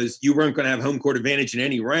because you weren't going to have home court advantage in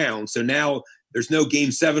any round. So now there's no Game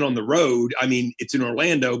 7 on the road. I mean, it's in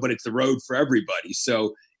Orlando, but it's the road for everybody.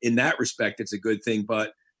 So in that respect, it's a good thing,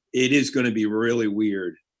 but it is going to be really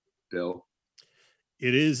weird, Bill.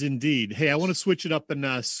 It is indeed. Hey, I want to switch it up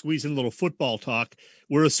and squeeze in a little football talk.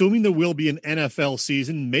 We're assuming there will be an NFL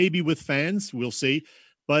season, maybe with fans. We'll see.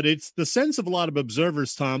 But it's the sense of a lot of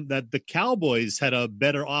observers, Tom, that the Cowboys had a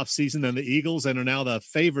better offseason than the Eagles and are now the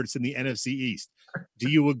favorites in the NFC East. Do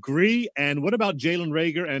you agree? And what about Jalen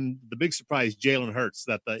Reagor and the big surprise, Jalen Hurts,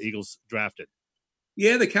 that the Eagles drafted?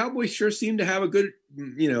 Yeah, the Cowboys sure seem to have a good,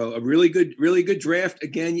 a really good draft.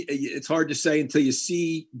 Again, it's hard to say until you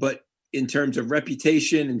see, but in terms of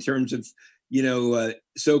reputation, in terms of,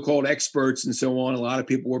 so-called experts and so on. A lot of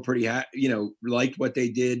people were pretty, liked what they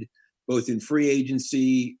did, both in free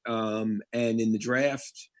agency and in the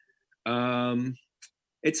draft.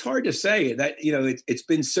 It's hard to say that, it's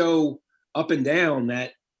been so up and down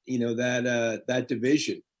that, that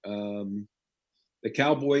division. The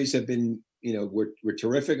Cowboys have been, were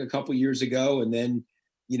terrific a couple years ago, and then,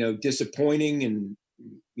 disappointing. And,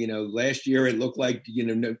 last year it looked like,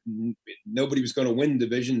 nobody was going to win the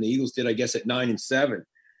division. The Eagles did, I guess, at 9-7.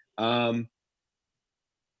 The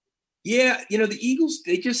Eagles,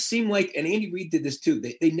 they just seem like, and Andy Reid did this too,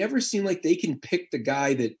 they never seem like they can pick the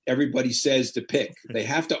guy that everybody says to pick. They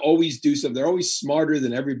have to always do something. They're always smarter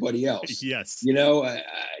than everybody else. Yes.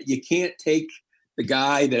 You can't take the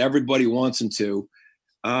guy that everybody wants him to.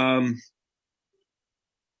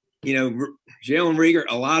 Jalen Reagor,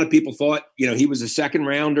 a lot of people thought, he was a second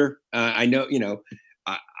rounder. I know,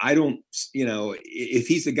 I don't, if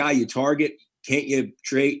he's the guy you target, can't you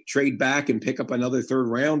trade back and pick up another third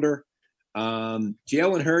rounder?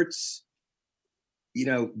 Jalen Hurts,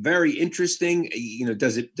 very interesting.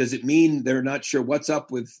 Does it mean they're not sure what's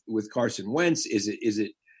up with Carson Wentz? Is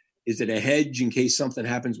it a hedge in case something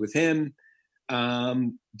happens with him?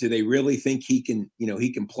 Do they really think he can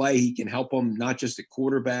play? He can help them not just at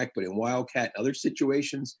quarterback, but in Wildcat and other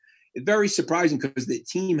situations. It's very surprising because the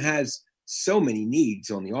team has so many needs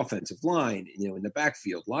on the offensive line, in the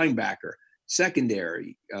backfield, linebacker,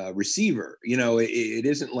 secondary, receiver. It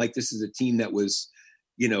isn't like this is a team that was,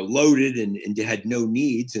 loaded and had no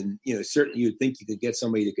needs. And, certainly you'd think you could get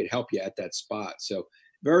somebody that could help you at that spot. So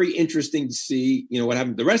very interesting to see, what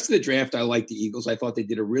happened. The rest of the draft, I like the Eagles. I thought they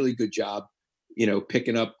did a really good job,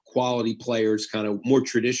 picking up quality players, kind of more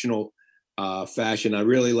traditional fashion. I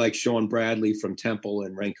really like Sean Bradley from Temple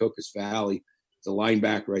and Rancocas Valley. The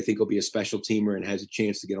linebacker, I think, will be a special teamer and has a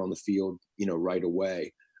chance to get on the field, right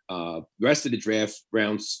away. The rest of the draft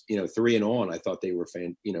rounds, 3 and on, I thought they were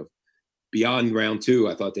beyond round 2,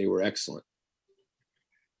 I thought they were excellent.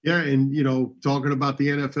 Yeah. And, talking about the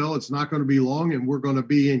NFL, it's not going to be long and we're going to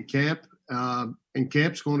be in camp and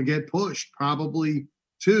camp's going to get pushed probably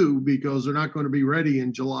too, because they're not going to be ready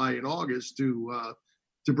in July and August to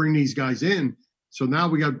bring these guys in. So now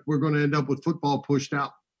we're going to end up with football pushed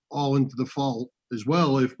out all into the fall as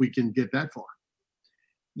well, if we can get that far.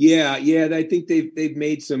 Yeah. I think they've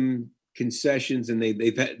made some concessions, and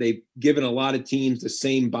they've given a lot of teams the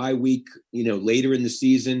same bye week, later in the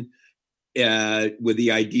season, with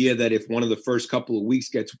the idea that if one of the first couple of weeks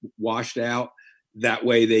gets washed out, that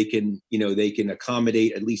way they can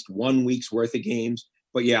accommodate at least 1 week's worth of games.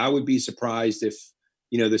 But yeah, I would be surprised if,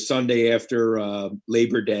 the Sunday after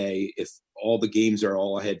Labor Day, if all the games are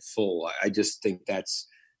all ahead full. I just think that's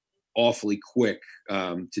awfully quick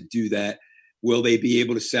to do that. Will they be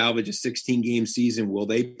able to salvage a 16-game season? Will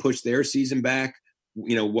they push their season back?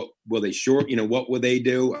 What will they short? What will they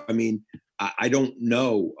do? I mean, I don't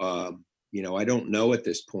know. I don't know at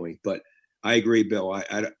this point. But I agree, Bill.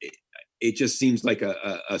 It just seems like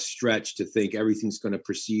a stretch to think everything's going to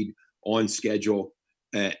proceed on schedule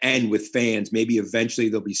and with fans. Maybe eventually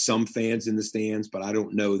there'll be some fans in the stands, but I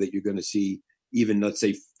don't know that you're going to see even, let's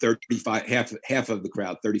say, 35, half of the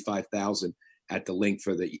crowd, 35,000 at the link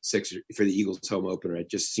for the Eagles home opener. It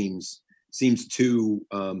just seems too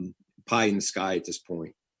pie in the sky at this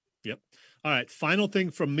point. Yep. All right. Final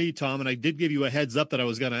thing from me, Tom, and I did give you a heads up that I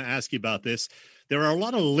was going to ask you about this. There are a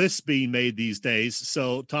lot of lists being made these days.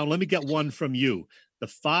 So, Tom, let me get one from you. The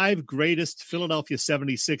 5 greatest Philadelphia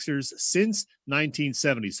 76ers since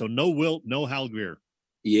 1970. So no Wilt, no Hal Greer.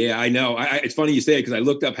 Yeah, I know. It's funny you say it because I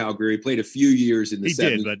looked up Hal Greer. He played a few years in the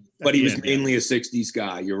 70s, but he was mainly a 60s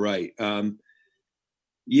guy. You're right.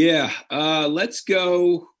 Let's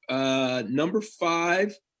go number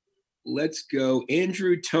 5. Let's go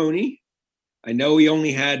Andrew Toney. I know he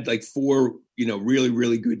only had like 4, really,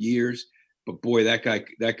 really good years, but boy, that guy,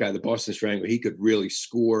 the Boston Strangler, he could really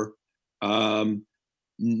score.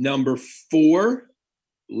 Number 4,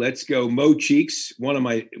 let's go Mo Cheeks, one of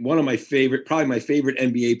my favorite, probably my favorite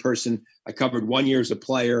NBA person. I covered 1 year as a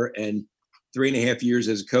player and 3.5 years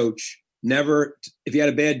as a coach. Never, if he had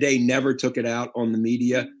a bad day, never took it out on the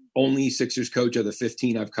media. Only Sixers coach of the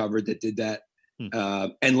 15 I've covered that did that.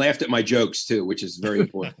 And laughed at my jokes too, which is very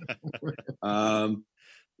important.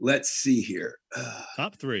 Let's see here.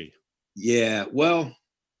 Top 3. Yeah. Well,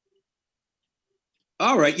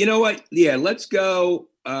 all right. You know what? Yeah. Let's go.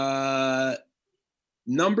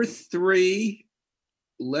 Number 3.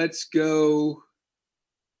 Let's go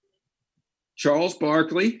Charles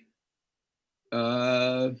Barkley.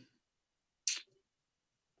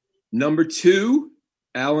 Number 2,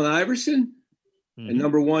 Allen Iverson. and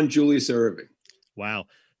number 1, Julius Erving. Wow.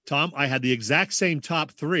 Tom, I had the exact same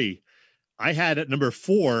top 3. I had at number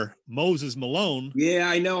 4, Moses Malone. Yeah,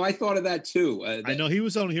 I know. I thought of that too. I know he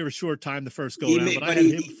was only here a short time the first go round, but I had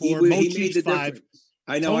him 4, he made the 5. Difference.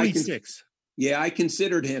 I know. Tony 6. Yeah, I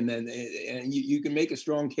considered him, and you can make a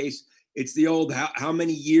strong case. It's the old how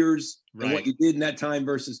many years and what you did in that time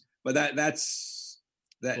versus, but that's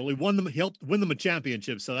that. Well, he helped win them a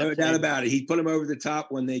championship, so no doubt about it. He put him over the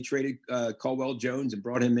top when they traded Caldwell Jones and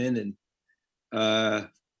brought him in, and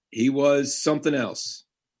he was something else.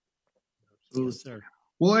 Yes, sir.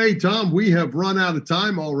 Well, hey, Tom, we have run out of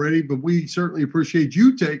time already, but we certainly appreciate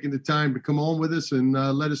you taking the time to come on with us and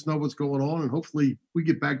let us know what's going on, and hopefully we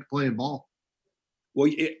get back to playing ball. Well,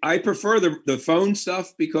 I prefer the phone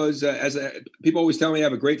stuff because people always tell me I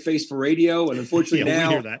have a great face for radio, and unfortunately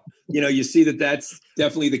now, you see that's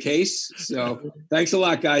definitely the case. So thanks a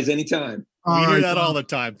lot, guys. Anytime. We hear that all the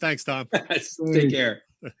time. Thanks, Tom. Take care.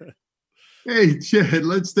 Hey, Chet,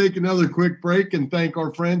 let's take another quick break and thank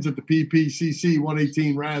our friends at the PPCC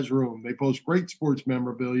 118 Raz Room. They post great sports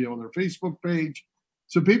memorabilia on their Facebook page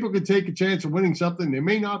so people can take a chance of winning something they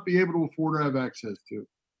may not be able to afford or have access to.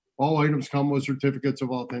 All items come with certificates of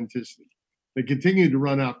authenticity. They continue to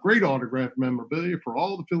run out great autographed memorabilia for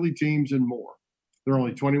all the Philly teams and more. There are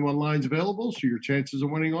only 21 lines available, so your chances of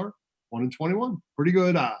winning are 1 in 21. Pretty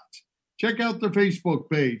good odds. Check out their Facebook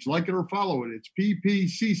page. Like it or follow it. It's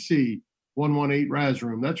PPCC 118 Raz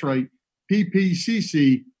Room. That's right,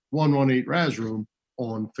 PPCC 118 Raz Room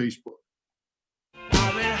on Facebook.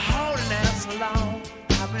 I've been holding out so long.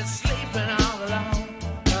 I've been sleeping all alone.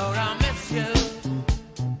 Lord, I miss you.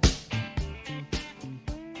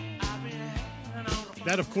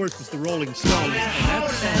 That, of course, is the Rolling Stones, and that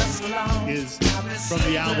song is from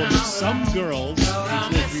the album Some Girls, which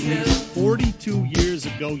was released 42 years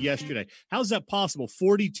ago yesterday. How's that possible?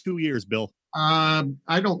 42 years, Bill? I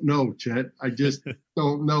don't know, Chet. I just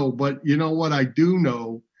don't know. But you know what I do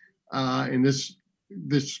know, and this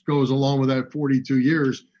goes along with that 42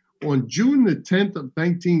 years. On June the 10th of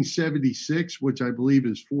 1976, which I believe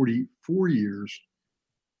is 44 years,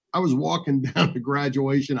 I was walking down the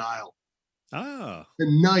graduation aisle. Ah. The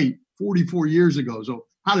night 44 years ago. So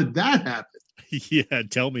how did that happen? Yeah,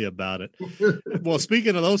 tell me about it. Well,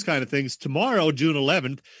 speaking of those kind of things, tomorrow, June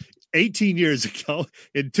 11th, 18 years ago,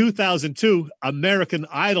 in 2002, American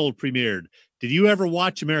Idol premiered. Did you ever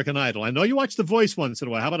watch American Idol? I know you watch The Voice once in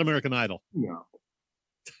a while. How about American Idol? No.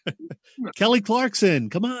 Kelly Clarkson,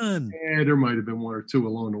 come on. Yeah, there might have been 1 or 2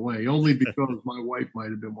 along the way, only because my wife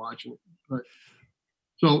might have been watching it. But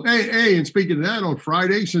so, hey, and speaking of that, on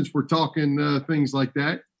Friday, since we're talking things like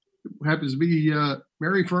that, it happens to be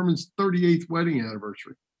Mary Furman's 38th wedding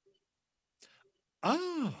anniversary.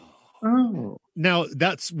 Oh. Now,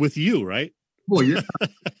 that's with you, right? Well, yeah.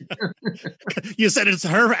 You said it's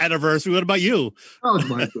her anniversary. What about you? Oh, it's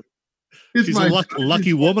my She's a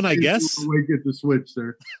lucky woman, I guess. We get the switch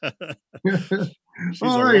there.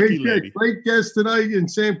 All right. Hey, great guest tonight,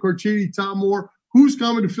 and Sam Carchidi, Tom Moore. Who's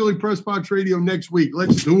coming to Philly Pressbox Radio next week?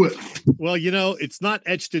 Let's do it. Well, it's not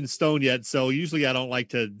etched in stone yet, so usually I don't like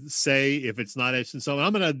to say if it's not etched in stone.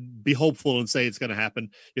 I'm going to be hopeful and say it's going to happen.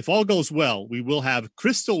 If all goes well, we will have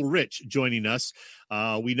Crystal Rich joining us.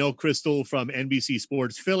 We know Crystal from NBC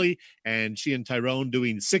Sports Philly, and she and Tyrone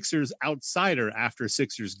doing Sixers Outsider after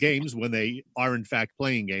Sixers games when they are, in fact,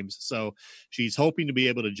 playing games. So she's hoping to be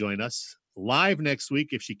able to join us live next week.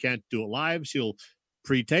 If she can't do it live, she'll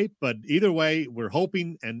pre-tape, but either way, we're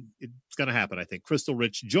hoping, and it's going to happen, I think. Crystal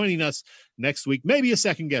Rich joining us next week, maybe a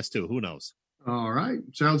second guest too, who knows. All right,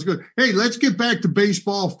 sounds good. Hey, let's get back to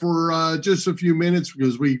baseball for just a few minutes,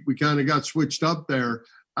 because we kind of got switched up there.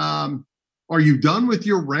 Are you done with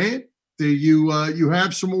your rant? Do you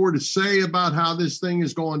have some more to say about how this thing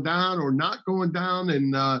is going down or not going down?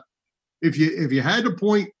 And if you had to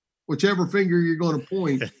point whichever finger you're going to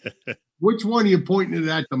point, which one are you pointing it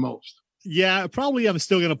at the most? Yeah, probably I'm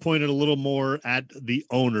still going to point it a little more at the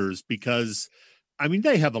owners, because, I mean,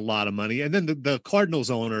 they have a lot of money. And then the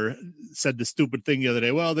Cardinals owner said the stupid thing the other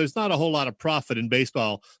day. Well, there's not a whole lot of profit in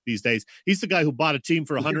baseball these days. He's the guy who bought a team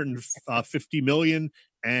for $150 million,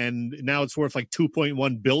 and now it's worth like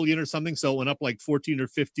 $2.1 billion or something. So it went up like 14 or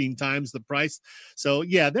 15 times the price. So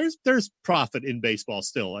yeah, there's profit in baseball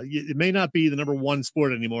still. It may not be the number one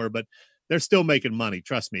sport anymore, but they're still making money,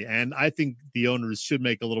 trust me. And I think the owners should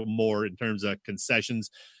make a little more in terms of concessions.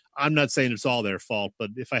 I'm not saying it's all their fault,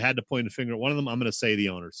 but if I had to point a finger at one of them, I'm going to say the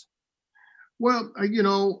owners. Well,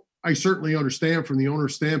 I certainly understand from the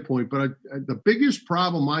owner's standpoint, but the biggest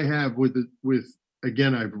problem I have with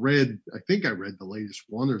again, I think I read the latest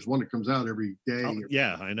one. There's one that comes out every day. Oh,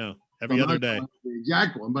 yeah, I know. Every other day. The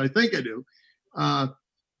exact one, but I think I do.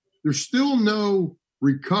 There's still no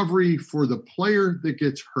recovery for the player that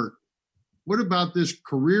gets hurt. What about this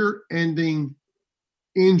career-ending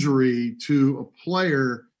injury to a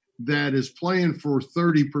player that is playing for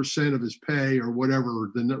 30% of his pay or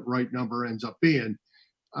whatever the right number ends up being?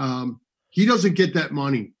 He doesn't get that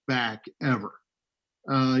money back ever.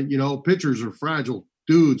 Pitchers are fragile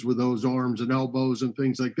dudes with those arms and elbows and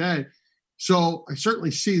things like that. So I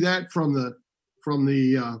certainly see that from the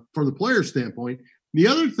player standpoint. The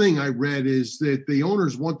other thing I read is that the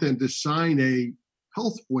owners want them to sign a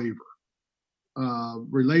health waiver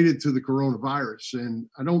related to the coronavirus. And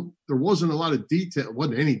there wasn't a lot of detail,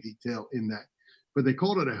 wasn't any detail in that, but they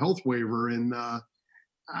called it a health waiver. And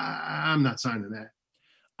I'm not signing that.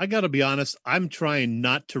 I got to be honest, I'm trying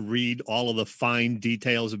not to read all of the fine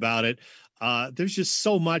details about it. There's just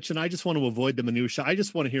so much, and I just want to avoid the minutia. I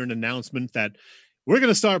just want to hear an announcement that we're going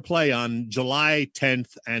to start play on July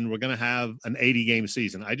 10th, and we're going to have an 80-game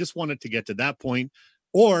season. I just want it to get to that point.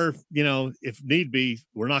 Or, if need be,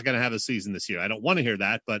 we're not going to have a season this year. I don't want to hear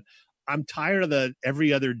that, but I'm tired of the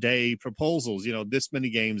every other day proposals, this many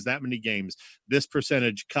games, that many games, this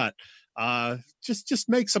percentage cut. Just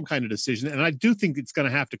make some kind of decision. And I do think it's going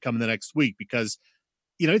to have to come in the next week because,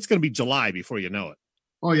 it's going to be July before you know it.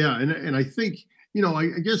 Oh, yeah. And I think, I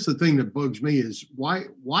guess the thing that bugs me is why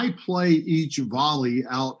play each volley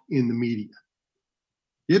out in the media?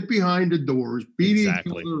 Get behind the doors, beat each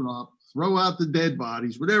other up, throw out the dead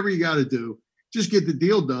bodies, whatever you got to do. Just get the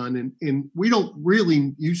deal done. And we don't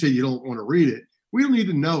really, you say you don't want to read it. We don't need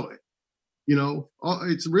to know it.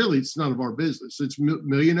 It's none of our business. It's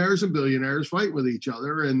millionaires and billionaires fighting with each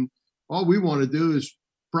other. And all we want to do is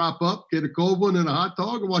prop up, get a cold one and a hot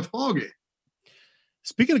dog and watch ball game.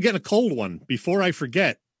 Speaking of getting a cold one, before I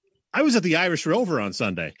forget, I was at the Irish Rover on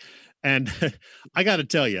Sunday, and I got to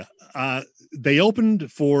tell you, they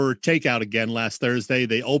opened for takeout again last Thursday.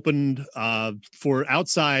 They opened for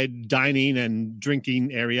outside dining and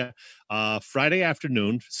drinking area Friday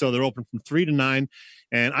afternoon. So they're open from 3 to 9.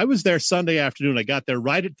 And I was there Sunday afternoon. I got there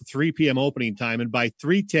right at the 3 p.m. opening time. And by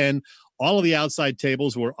 3:10, all of the outside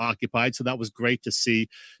tables were occupied. So that was great to see.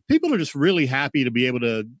 People are just really happy to be able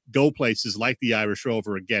to go places like the Irish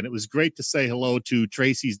Rover again. It was great to say hello to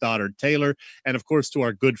Tracy's daughter, Taylor, and of course to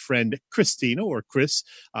our good friend, Christina or Chris.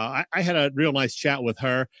 I had a real nice chat with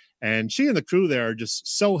her. And she and the crew there are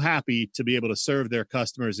just so happy to be able to serve their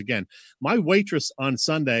customers again. My waitress on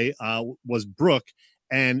Sunday was Brooke,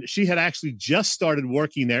 and she had actually just started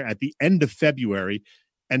working there at the end of February.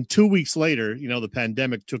 And 2 weeks later, the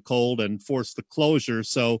pandemic took hold and forced the closure.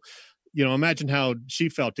 So, imagine how she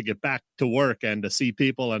felt to get back to work and to see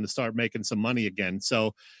people and to start making some money again.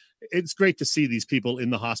 So it's great to see these people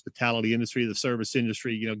in the hospitality industry, the service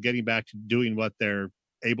industry, getting back to doing what they're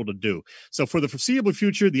able to do. So for the foreseeable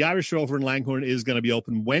future, the Irish Rover in Langhorne is going to be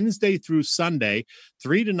open Wednesday through Sunday,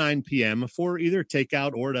 3 to 9 p.m. for either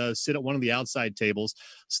takeout or to sit at one of the outside tables.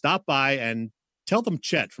 Stop by and tell them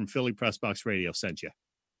Chet from Philly Pressbox Radio sent you.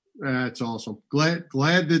 That's awesome. Glad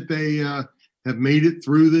that they have made it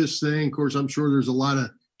through this thing. Of course, I'm sure there's a lot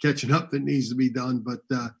of catching up that needs to be done, but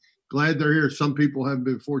glad they're here. Some people haven't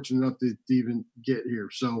been fortunate enough to even get here.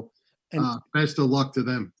 So best of luck to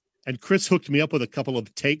them. And Chris hooked me up with a couple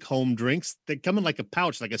of take-home drinks. They come in like a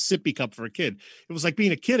pouch, like a sippy cup for a kid. It was like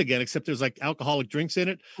being a kid again, except there's like alcoholic drinks in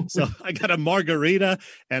it. So I got a margarita,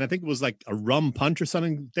 and I think it was like a rum punch or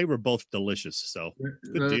something. They were both delicious. So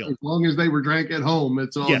good deal. As long as they were drank at home,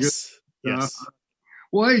 it's all good. Yes.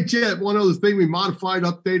 Well, hey, Chet, one other thing, we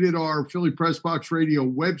updated our Philly Pressbox Radio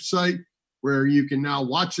website where you can now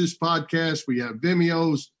watch this podcast. We have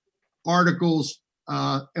Vimeos, articles,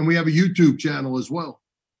 and we have a YouTube channel as well.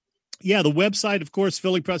 Yeah, the website, of course,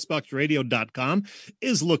 phillypressboxradio.com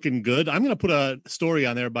is looking good. I'm going to put a story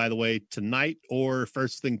on there, by the way, tonight or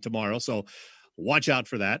first thing tomorrow. So watch out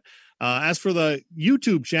for that. As for the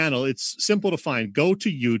YouTube channel, it's simple to find. Go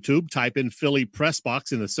to YouTube, type in Philly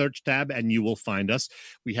Pressbox in the search tab, and you will find us.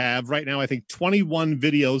 We have right now, I think, 21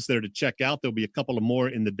 videos there to check out. There'll be a couple of more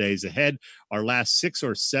in the days ahead. Our last 6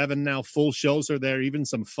 or 7 now full shows are there, even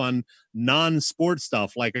some fun non-sport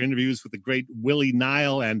stuff like our interviews with the great Willie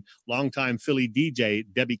Nile and longtime Philly DJ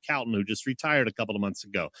Debbie Cowton, who just retired a couple of months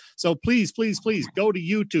ago. So please, please, please go to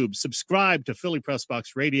YouTube, subscribe to Philly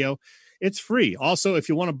Pressbox Radio. It's free. Also, if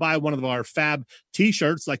you want to buy one of our fab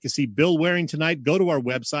T-shirts like you see Bill wearing tonight, go to our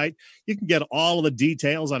website. You can get all of the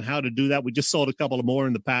details on how to do that. We just sold a couple of more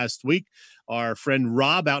in the past week. Our friend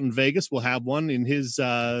Rob out in Vegas will have one in his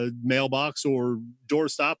mailbox or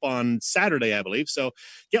doorstop on Saturday, I believe. So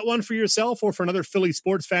get one for yourself or for another Philly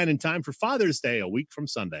sports fan in time for Father's Day, a week from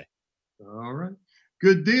Sunday. All right.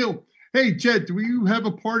 Good deal. Hey, Chet, do you have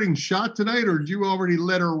a parting shot tonight, or did you already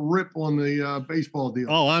let her rip on the baseball deal?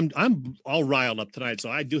 Oh, I'm all riled up tonight, so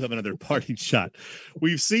I do have another parting shot.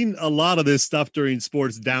 We've seen a lot of this stuff during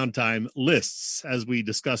sports downtime lists, as we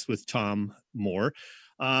discussed with Tom Moore.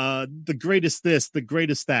 The greatest this, the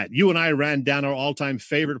greatest that. You and I ran down our all-time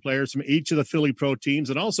favorite players from each of the Philly pro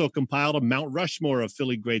teams and also compiled a Mount Rushmore of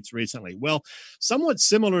Philly greats recently. Well, somewhat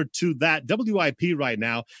similar to that, WIP right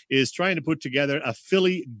now is trying to put together a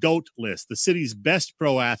Philly GOAT list, the city's best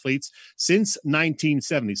pro athletes since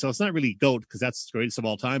 1970. So it's not really GOAT because that's the greatest of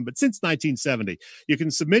all time, but since 1970. You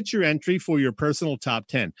can submit your entry for your personal top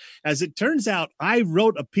 10. As it turns out, I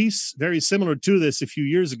wrote a piece very similar to this a few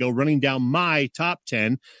years ago, running down my top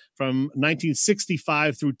 10 from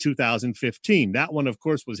 1965 through 2015. That one, of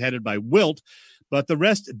course, was headed by Wilt, but the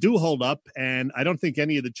rest do hold up, and I don't think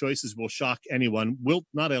any of the choices will shock anyone. Wilt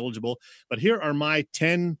not eligible, but here are my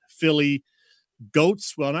 10 Philly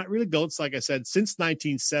GOATs. Well, not really GOATs, like I said, since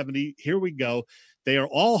 1970. Here we go. They are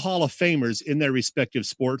all Hall of Famers in their respective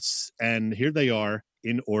sports, and here they are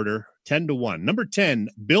in order, 10-1. Number 10,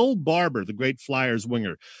 Bill Barber, the great Flyers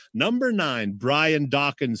winger. Number 9, Brian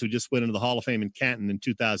Dawkins, who just went into the Hall of Fame in Canton in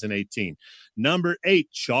 2018. Number 8,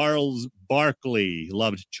 Charles Barkley.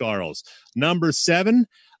 Loved Charles. Number 7,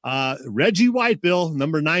 Reggie White, Bill,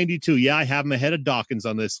 number 92. Yeah, I have him ahead of Dawkins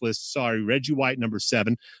on this list. Sorry, Reggie White, number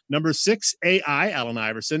 7. Number 6, AI, Allen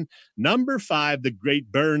Iverson. Number 5, the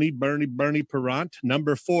great Bernie Perrant.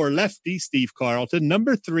 Number 4, lefty, Steve Carlton.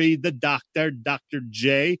 Number 3, the doctor, Dr.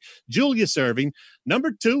 J, Julius Erving.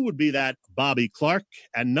 Number 2 would be that Bobby Clark.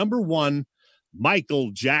 And number 1, Michael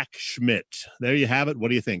Jack Schmidt. There you have it. What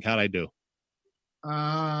do you think? How'd I do?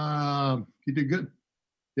 You did good.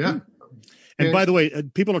 Yeah. And by the way,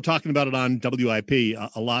 people are talking about it on WIP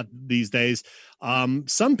a lot these days.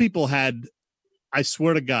 Some people had, I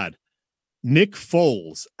swear to God, Nick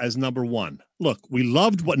Foles as number 1. Look, we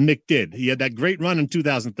loved what Nick did. He had that great run in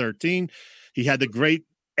 2013. He had the great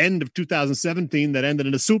end of 2017 that ended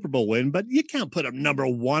in a Super Bowl win, but you can't put him number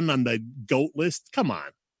 1 on the GOAT list. Come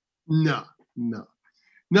on.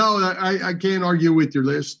 No, I can't argue with your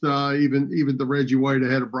list. Even the Reggie White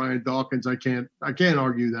ahead of Brian Dawkins, I can't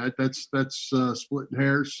argue that. That's splitting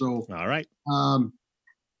hairs. So all right.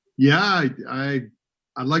 Yeah, I'd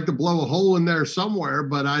like to blow a hole in there somewhere,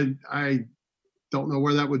 but I don't know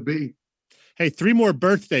where that would be. Hey, 3 more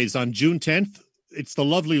birthdays on June 10th. It's the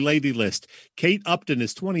lovely lady list. Kate Upton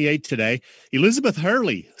is 28 today. Elizabeth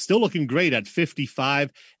Hurley, still looking great at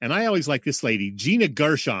 55. And I always like this lady. Gina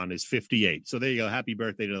Gershon is 58. So there you go. Happy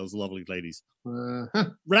birthday to those lovely ladies.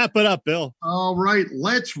 Wrap it up, Bill. All right,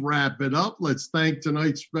 let's wrap it up. Let's thank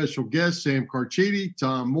tonight's special guests, Sam Carchidi,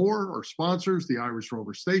 Tom Moore, our sponsors, the Irish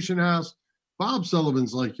Rover Station House, Bob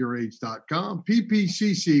Sullivan's LikeYourAge.com,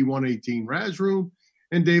 PPCC 118 Raz Room,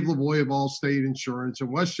 and Dave Lavoie of Allstate Insurance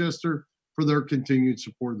in Westchester for their continued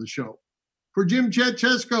support of the show. For Jim Chet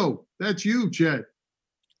Chesko, that's you, Chet.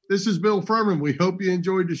 This is Bill Furman. We hope you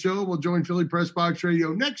enjoyed the show. We'll join Philly Pressbox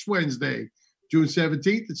Radio next Wednesday, June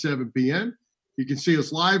 17th at 7 p.m. You can see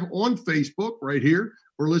us live on Facebook right here,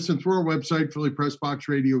 or listen through our website,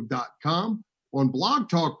 phillypressboxradio.com, on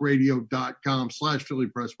blogtalkradio.com/Philly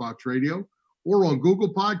Pressbox Radio, or on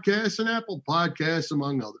Google Podcasts and Apple Podcasts,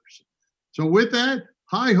 among others. So with that,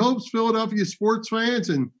 high hopes, Philadelphia sports fans,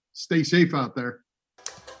 and stay safe out there.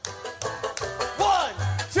 1,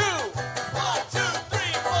 2, 1, 2,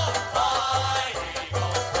 3, 4. Fly,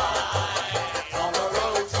 Eagles, fly, on the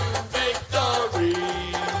road to victory.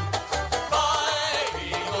 Fly,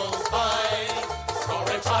 Eagles, fly,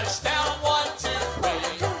 score a touchdown.